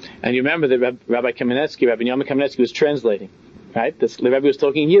 and you remember that Rabbi Kamenetsky was translating, right? The Rebbe was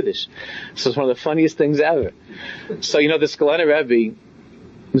talking Yiddish. So it's one of the funniest things ever. So the Skolana Rebbe,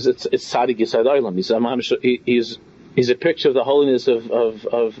 it's Tzaddik Yesod Olam. He's a picture of the holiness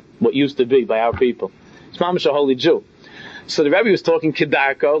of what used to be by our people. It's mamash a holy Jew. So the Rebbe was talking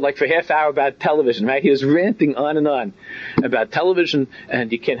Kedarko, like for half hour about television, right? He was ranting on and on about television,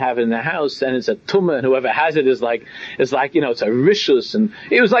 and you can't have it in the house, and it's a tumah, and whoever has it is like, it's a rishus, and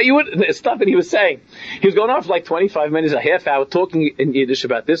it was like, stuff that he was saying. He was going on for like 25 minutes, a half hour, talking in Yiddish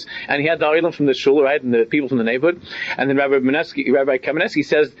about this, and he had the oilam from the shul, right, and the people from the neighborhood, and then Rabbi Kamenetsky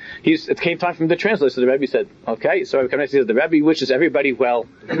says, it came time for him to translate, so the Rebbe said, okay, so Rabbi Kamenetsky says, the Rebbe wishes everybody well.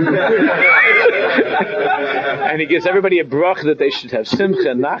 And he gives everybody a brach that they should have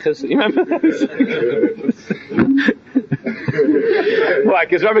simcha and nachas. You remember that? Why?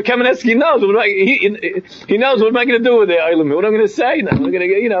 Because Rabbi Kamenetsky knows. He knows what am I going to do with the oilam? What am I going to say? I'm going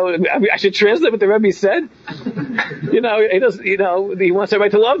to, I should translate what the Rebbe said. He does. He wants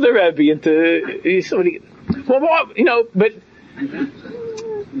everybody to love the Rebbe and but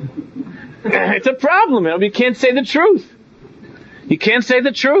it's a problem. You can't say the truth. You can't say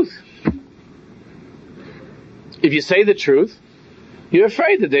the truth. If you say the truth, you're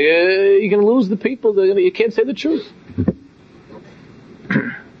afraid that you're going to lose the people. You can't say the truth.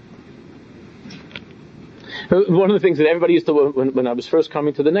 One of the things that everybody used to, when I was first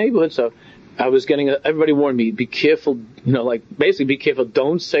coming to the neighborhood, so I was everybody warned me, be careful, basically be careful,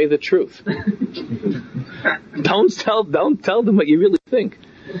 don't say the truth. Don't tell them what you really think.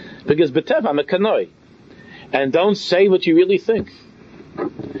 Because B'tev, I'm a kanoi. And don't say what you really think.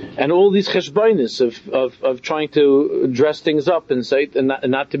 And all these cheshbonis of trying to dress things up and say and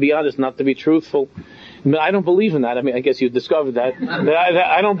not to be honest, not to be truthful. I don't believe in that. I guess you discovered that.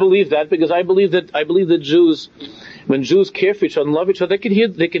 I don't believe that because I believe that Jews, when Jews care for each other and love each other,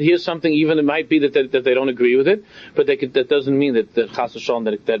 they could hear something, even it might be that they don't agree with it, but that doesn't mean that chas v'shalom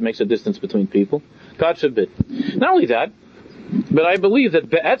that makes a distance between people. God forbid. Not only that, but I believe that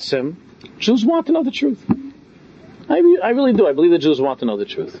be'etzem, Jews want to know the truth. I really do. I believe that Jews want to know the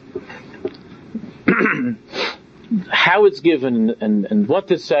truth. How it's given and what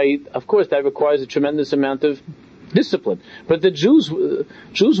to say, of course, that requires a tremendous amount of discipline. But the Jews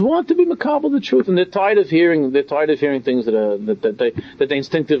want to be makabel the truth, and they're tired of hearing things that they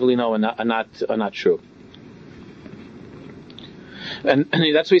instinctively know are not true. And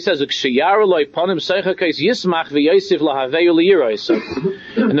that's what he says. And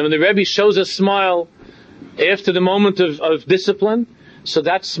then when the Rebbe shows a smile after the moment of discipline, so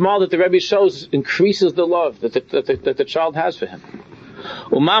that smile that the Rebbe shows increases the love that the child has for him.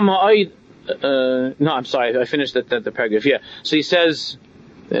 No, I'm sorry, I finished the paragraph. Yeah. So he says,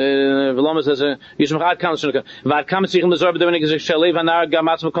 Veloma says, Yishmach Ad Kam Shnuka. Vad Kam Tzich Mezor B'Dominik is Shalev Anar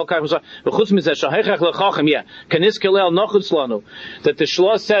Gamatz Mekol Kach Mezor. V'chutz Mizeh Shahechach L'Chacham. Yeah. Kanis Kelel Nochutz Lanu. That the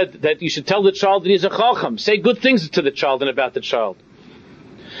Shloh said that you should tell the child that he's a Chacham. Say good things to the child and about the child.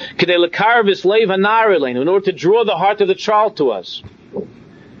 Kedei L'Karv Isleiv Anar Eleinu. In order to draw the heart of the child to us.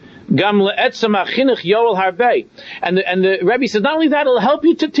 Gam le'etzem achinuch yoel harbei, and the Rebbe says not only that, it'll help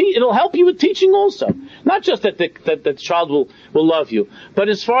you to teach. It'll help you with teaching also. Not just that the child will love you, but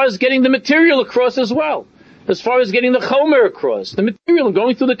as far as getting the material across as well, as far as getting the chomer across, the material and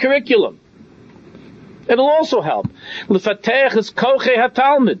going through the curriculum. It'll also help. L'fatech is kochei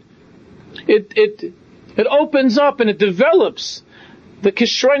hatalmid. It opens up and it develops the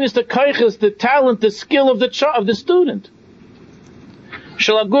kishroinus, the koiches, the talent, the skill of the student.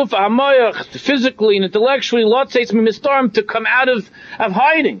 Physically and intellectually, to come out of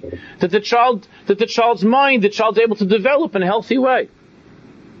hiding, that the child's mind, the child's able to develop in a healthy way.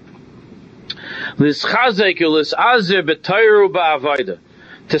 To strengthen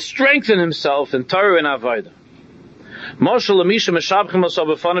himself in Torah and Avodah.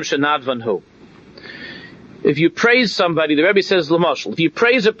 If you praise somebody, the Rebbe says, if you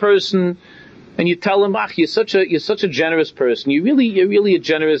praise a person, and you tell him, you're such a generous person. You're really a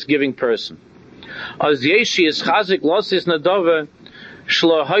generous, giving person. By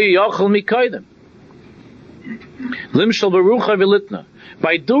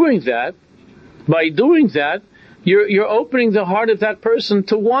doing that, you're opening the heart of that person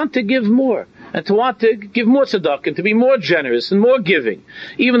to want to give more. And to want to give more tzedakah, and to be more generous and more giving.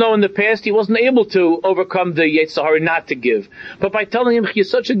 Even though in the past he wasn't able to overcome the Yetzer Hara not to give. But by telling him, you're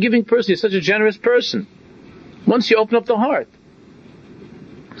such a giving person, you're such a generous person. Once you open up the heart.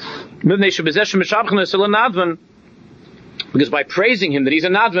 Because by praising him that he's a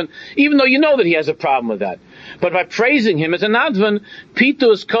Nadvan, even though you know that he has a problem with that, but by praising him as a Nadvan,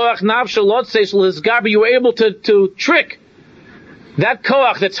 Pitus Koach Navshel Lotzeis L'Hizgar, you were able to trick that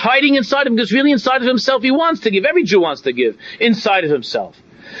koach that's hiding inside him, because really inside of himself he wants to give. Every Jew wants to give inside of himself.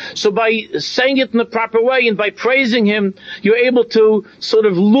 So by saying it in the proper way and by praising him, you're able to sort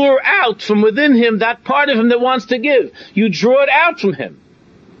of lure out from within him that part of him that wants to give. You draw it out from him.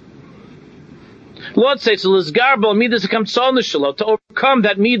 Lord says, to overcome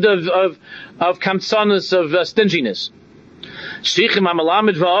that midah of kamtsanas, of stinginess. You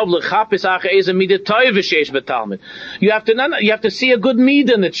have to see a good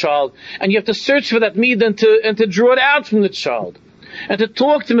midah in the child, and you have to search for that midah and to draw it out from the child, and to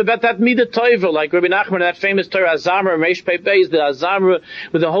talk to him about that midah toiva, like Rabbi Nachman, that famous Torah Azamra, Reish Pei Beis, the Azamra,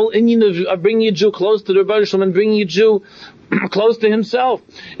 with the whole inyan of bringing a Jew close to the Rebbeinu Shalom and bringing a Jew close to himself,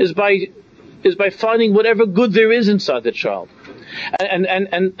 is by finding whatever good there is inside the child.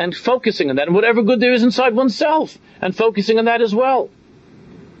 And focusing on that, and whatever good there is inside oneself, and focusing on that as well.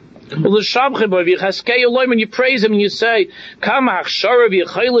 When you praise him and you say, you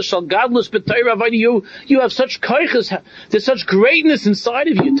have such koiches, there's such greatness inside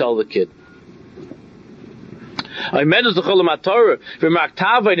of you, tell the kid. And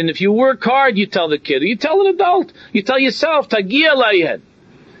if you work hard, you tell the kid, you tell an adult, you tell yourself,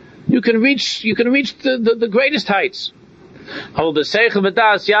 you can reach the greatest heights. It has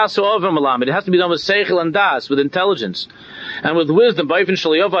to be done with seichel and das, with intelligence and with wisdom. You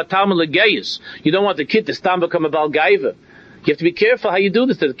don't want the kid to become a balgaiva. You have to be careful how you do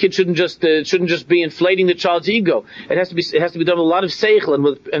this. The kid shouldn't just be inflating the child's ego. It has to be done with a lot of seichel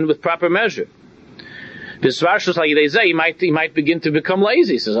and with proper measure. He might begin to become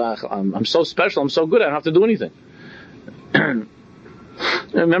lazy. He says, I'm so special, I'm so good, I don't have to do anything.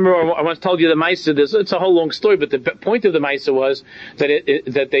 Remember, I once told you the Maisa. It's a whole long story, but the point of the Maisa was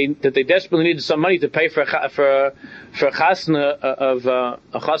that they desperately needed some money to pay for a chasna of a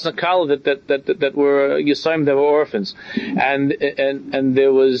chasna kala that were Yisayim, that were orphans, and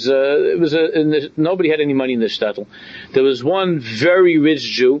there was nobody had any money in the shtetl. There was one very rich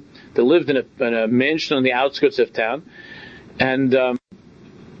Jew that lived in a mansion on the outskirts of town, and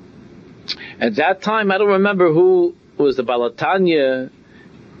at that time I don't remember who. It was the Balatanya,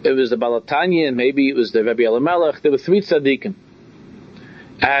 and maybe it was the Rebbe Elimelech. There were 3 tzaddikim.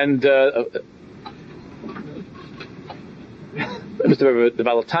 And it was the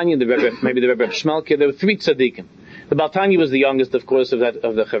Balatanya, maybe the Rebbe Shmelke. There were 3 tzaddikim. The Balatanya was the youngest, of course, of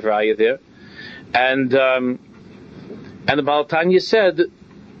the Chavraya there. And the Balatanya said,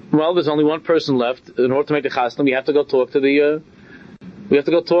 well, there's only one person left. In order to make the chasna, we have to go talk to the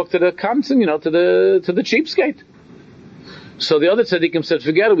kamtzin, to the cheapskate. So the other tzaddikim said,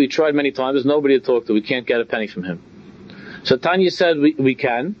 forget it, we tried many times, there's nobody to talk to, we can't get a penny from him. So Tanya said, we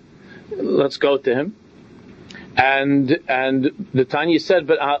can, let's go to him. And the Tanya said,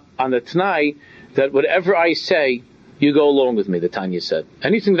 but on the Tanai, that whatever I say, you go along with me, the Tanya said.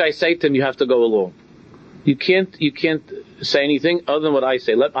 Anything that I say to him, you have to go along. You can't say anything other than what I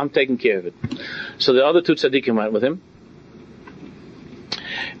say. I'm taking care of it. So the other two tzaddikim went with him.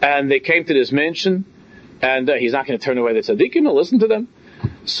 And they came to this mansion, and he's not going to turn away the tzaddikim, he'll listen to them.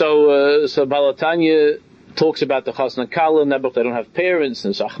 So Baal HaTanya talks about the Chasna Kala, Nebuch, they don't have parents,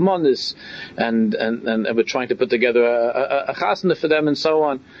 and Sachmanis, and we're trying to put together a Chasna for them, and so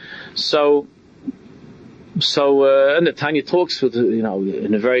on. So and the Tanya talks with,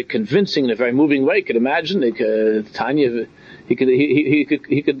 in a very convincing, in a very moving way. You could imagine, Tanya, he could,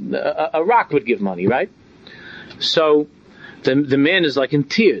 a rock would give money, right? So, the man is like in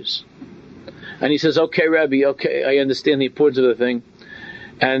tears. And he says, okay, Rabbi, okay, I understand the importance of the thing.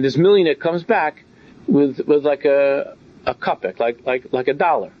 And this millionaire comes back with like a kopek, like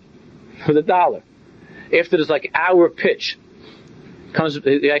 $1. With $1. After this like hour pitch,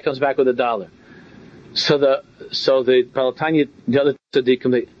 the guy comes back with $1. So the Baal HaTanya, the other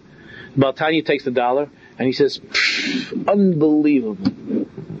tzaddikim, the Baal HaTanya takes the $1 and he says, unbelievable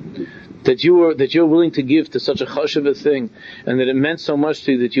that you're willing to give to such a chashuv thing, and that it meant so much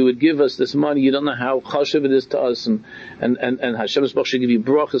to you that you would give us this money. You don't know how chashuv it is to us, and Hashem Yisborach should give you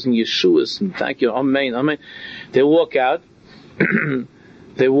brachas and yeshuas, and thank you, amen, amen. They walk out, and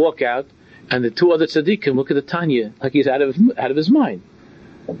the two other tzaddikim look at the Tanya like he's out of his mind.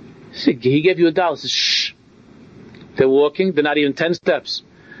 He gave you $1. Says, shh. They're walking. They're not even 10 steps.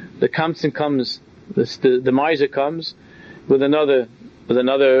 The Kamsin comes. The miser comes with another.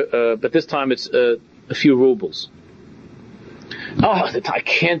 But this time it's a few rubles. Oh, I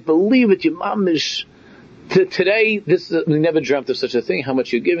can't believe it, you mamish. Today, we never dreamt of such a thing. How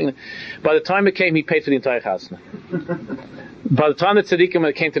much you're giving? By the time it came, he paid for the entire chasna. By the time the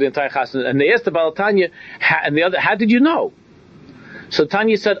tzaddikim came to the entire chasna, and they asked the Baal HaTanya, how did you know? So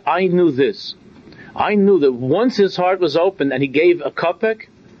Tanya said, I knew this. I knew that once his heart was open and he gave a kopek,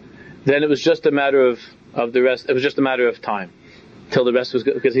 then it was just a matter of the rest. It was just a matter of time till the rest was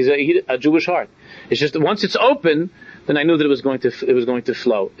good, because he's a Jewish heart. It's just that once it's open, then I knew that it was going to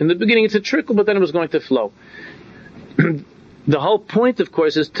flow. In the beginning, it's a trickle, but then it was going to flow. The whole point, of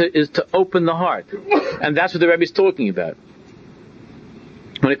course, is to open the heart, and that's what the Rebbe is talking about.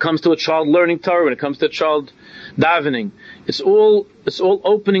 When it comes to a child learning Torah, when it comes to a child davening, it's all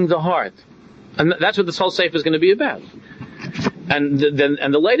opening the heart, and that's what this whole sefer is going to be about. And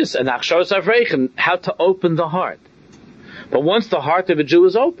the latest, and Achsharos Avreichim, how to open the heart. But once the heart of a Jew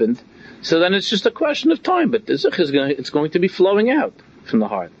is opened, so then it's just a question of time. But the Zich it's going to be flowing out from the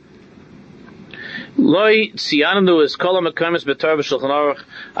heart. I'm not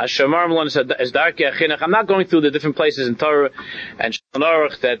going through the different places in Torah and Shulchan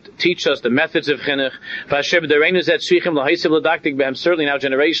Aruch that teach us the methods of chinuch. Certainly in our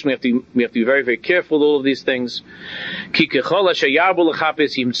generation we have to be very, very careful with all of these things. So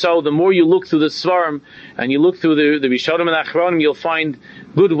the more you look through the Svarim and you look through the Rishonim and Achronim, you'll find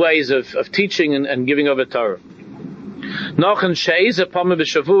good ways of teaching and giving over Torah.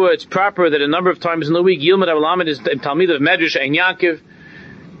 It's proper that a number of times in the week Yilmad Avlamed is Talmid of Medrash and Yaakov.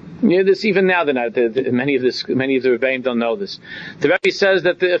 This even now many of the Rebbeim don't know this. The Rebbe says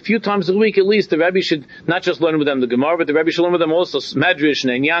that a few times a week at least the Rebbe should not just learn with them the Gemara, but the Rebbe should learn with them also Medrash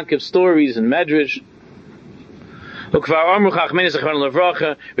and Yaakov stories and Medrash. Chazal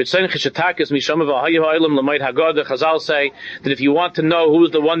say that if you want to know who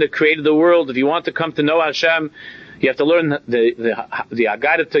is the one that created the world, if you want to come to know Hashem, you have to learn the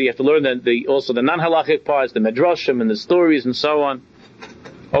Agadah, you have to learn also the non-halachic parts, the Medrashim and the stories and so on.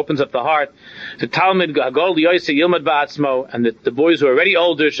 Opens up the heart. The Talmud Hagol Yosei Yilmad Ba'atzmo, and the boys who are already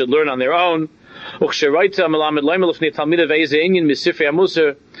older should learn on their own. And if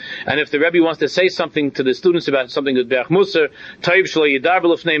the Rebbe wants to say something to the students about something with Be'ach Musar,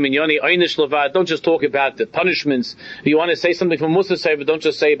 don't just talk about the punishments. If you want to say something from Musar Sefer, don't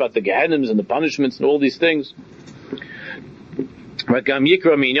just say about the Gehennims and the punishments and all these things. You should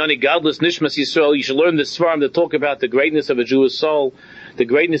learn the Svarim that talk about the greatness of a Jewish soul, the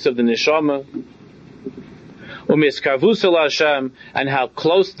greatness of the Neshama, and how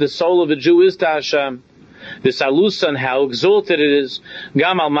close the soul of a Jew is to Hashem, the Salusa, and how exalted it is,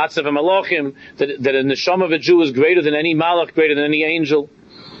 Gam al Matzav HaMalachim, that a Neshama of a Jew is greater than any Malach, greater than any angel.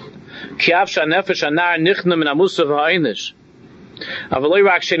 Kiav Shanefesh Anar Nichna Min Amusav HaEinish. Avaloi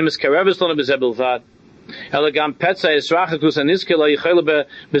Rak Shenim Eskareves Lona Bezebil Vad. Elegam Petza Esrachakus and Iskela Yichelebe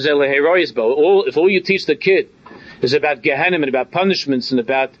Bezele Heroisbo. If all you teach the kid is about Gehenna and about punishments and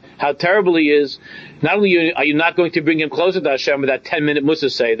about how terrible he is, not only are you not going to bring him closer to Hashem with that 10-minute Mussar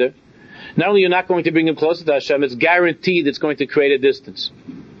Seder, Not only you're not going to bring him closer to Hashem, it's guaranteed it's going to create a distance.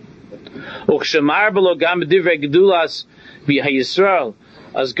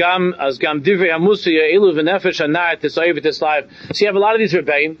 As gam divrei hamusa ya'ilu v'nefesh anar t'soyev t'slav. So you have a lot of these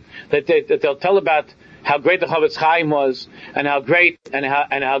rebbeim that they'll tell about how great the Chavetz Chaim was, and how great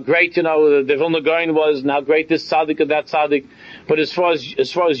the Vilna Gaon was, and how great this tzaddik and that tzaddik. But as far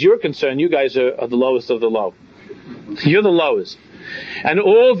as you're concerned, you guys are the lowest of the low. You're the lowest. And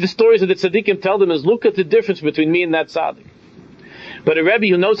all the stories that the tzaddikim tell them is, look at the difference between me and that tzaddik. But a Rebbe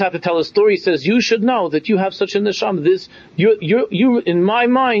who knows how to tell a story says, you should know that you have such a neshama. You, in my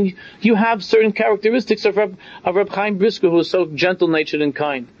mind, you have certain characteristics of Reb Chaim Brisker, who is so gentle-natured and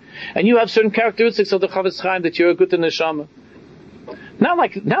kind. And you have certain characteristics of the Chavetz Chaim that you're a good neshama. Not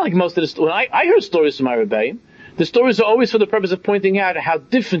like most of the stories. When I heard stories from my Rebbe, the stories are always for the purpose of pointing out how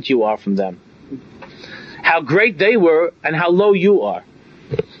different you are from them. How great they were and how low you are.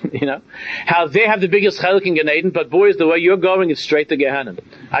 How they have the biggest chelik in Gan Eden, but boys, the way you're going is straight to Gehenna.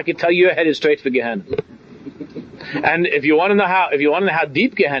 I can tell you your head is straight for Gehenna. And if you want to know how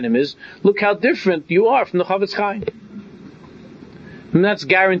deep Gehenna is, look how different you are from the Chavetz Chaim. And that's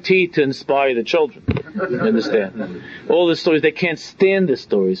guaranteed to inspire the children. You understand? All the stories, they can't stand the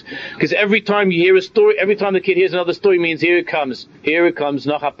stories. Because every time you hear a story, every time the kid hears another story, means here it comes,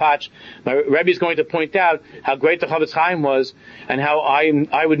 noch a patch. My Rebbe is going to point out how great the Chavetz Chaim was, and how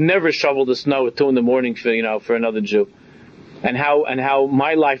I would never shovel the snow at 2 a.m. for another Jew. And how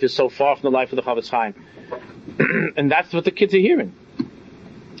my life is so far from the life of the Chavetz Chaim. And that's what the kids are hearing.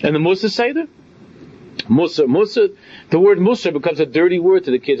 And the Musa Seder? Musa, the word Musa becomes a dirty word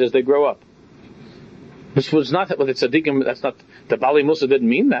to the kids as they grow up. This was not what the tzaddikim, that's not, the Bali Musa didn't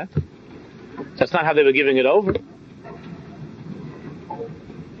mean that. That's not how they were giving it over.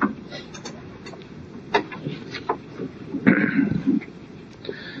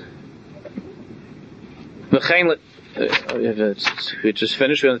 We just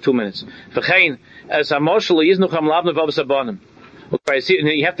finished, we have 2 minutes.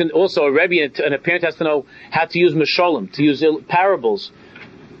 You have to also, a Rebbe and a parent has to know how to use Mesholim, to use parables.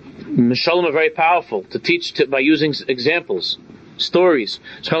 Mesholim are very powerful to teach by using examples, stories.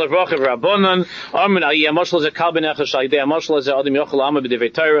 Ad Kan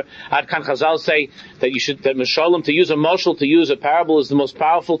Chazal say that Mesholim, to use a mashal, to use a parable, is the most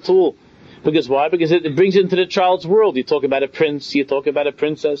powerful tool. Because why? Because it brings it into the child's world. You talk about a prince, you talk about a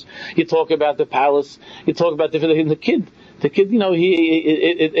princess, you talk about the palace, you talk about the kid. The kid,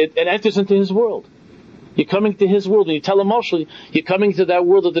 it enters into his world. You're coming to his world, and you tell a mashal, you're coming to that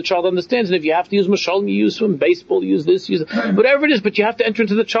world that the child understands. And if you have to use mashal, you use swim, baseball, use this, use that, whatever it is. But you have to enter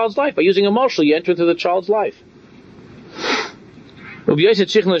into the child's life. By using a mashal, you enter into the child's life. With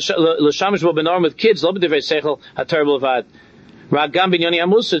kids, and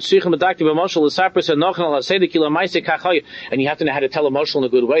you have to know how to tell a mashal in a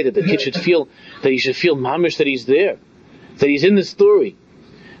good way, that the kid should feel, that he should feel mamish, that he's there, that he's in the story.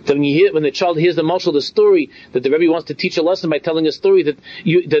 That when the child hears the mashal, the story, that the Rebbe wants to teach a lesson by telling a story, that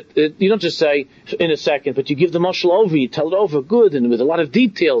you don't just say in a second, but you give the mashal over, you tell it over good and with a lot of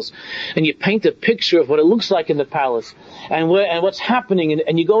details, and you paint a picture of what it looks like in the palace and what's happening,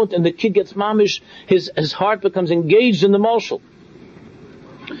 and you go and the kid gets mamish, his heart becomes engaged in the mashal.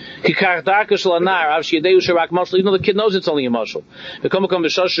 Even though the kid knows it's only a mashal.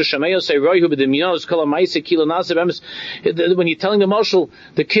 When you're telling the mashal,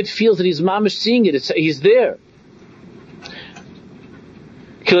 the kid feels that he's mamish seeing it. He's there.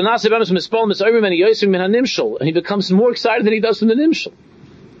 And he becomes more excited than he does from the nimshal.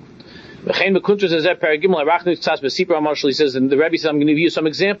 He says, and the Rebbe says, I'm going to give you some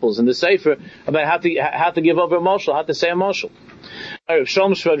examples in the Sefer about how to give over a mashal, how to say a mashal.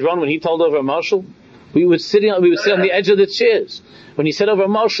 Shalom Shvadron, when he told over a mashal, we would sit on the edge of the chairs. When he said over a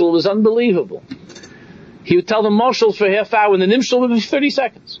mashal, it was unbelievable. He would tell the mashal for half hour, and the nimshal would be 30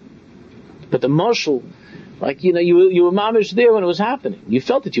 seconds. But the mashal, you were mamish there when it was happening. You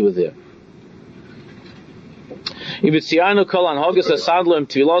felt that you were there. So that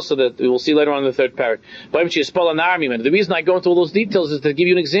we will see later on in the third parak. The reason I go into all those details is to give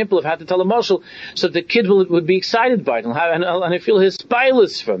you an example of how to tell a mashal, so that the kid would be excited by it and I feel his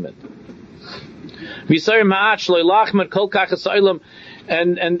spilus from it.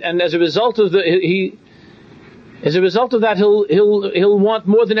 And as a result of that, he'll want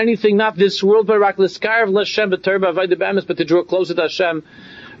more than anything, not this world, but to draw closer to Hashem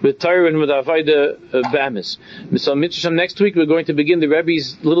with Torah and with Avodah B'emes. So next week we're going to begin the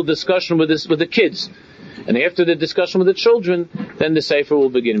Rebbe's little discussion with the kids, and after the discussion with the children, then the Sefer will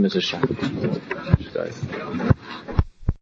begin, Mr. Hashem.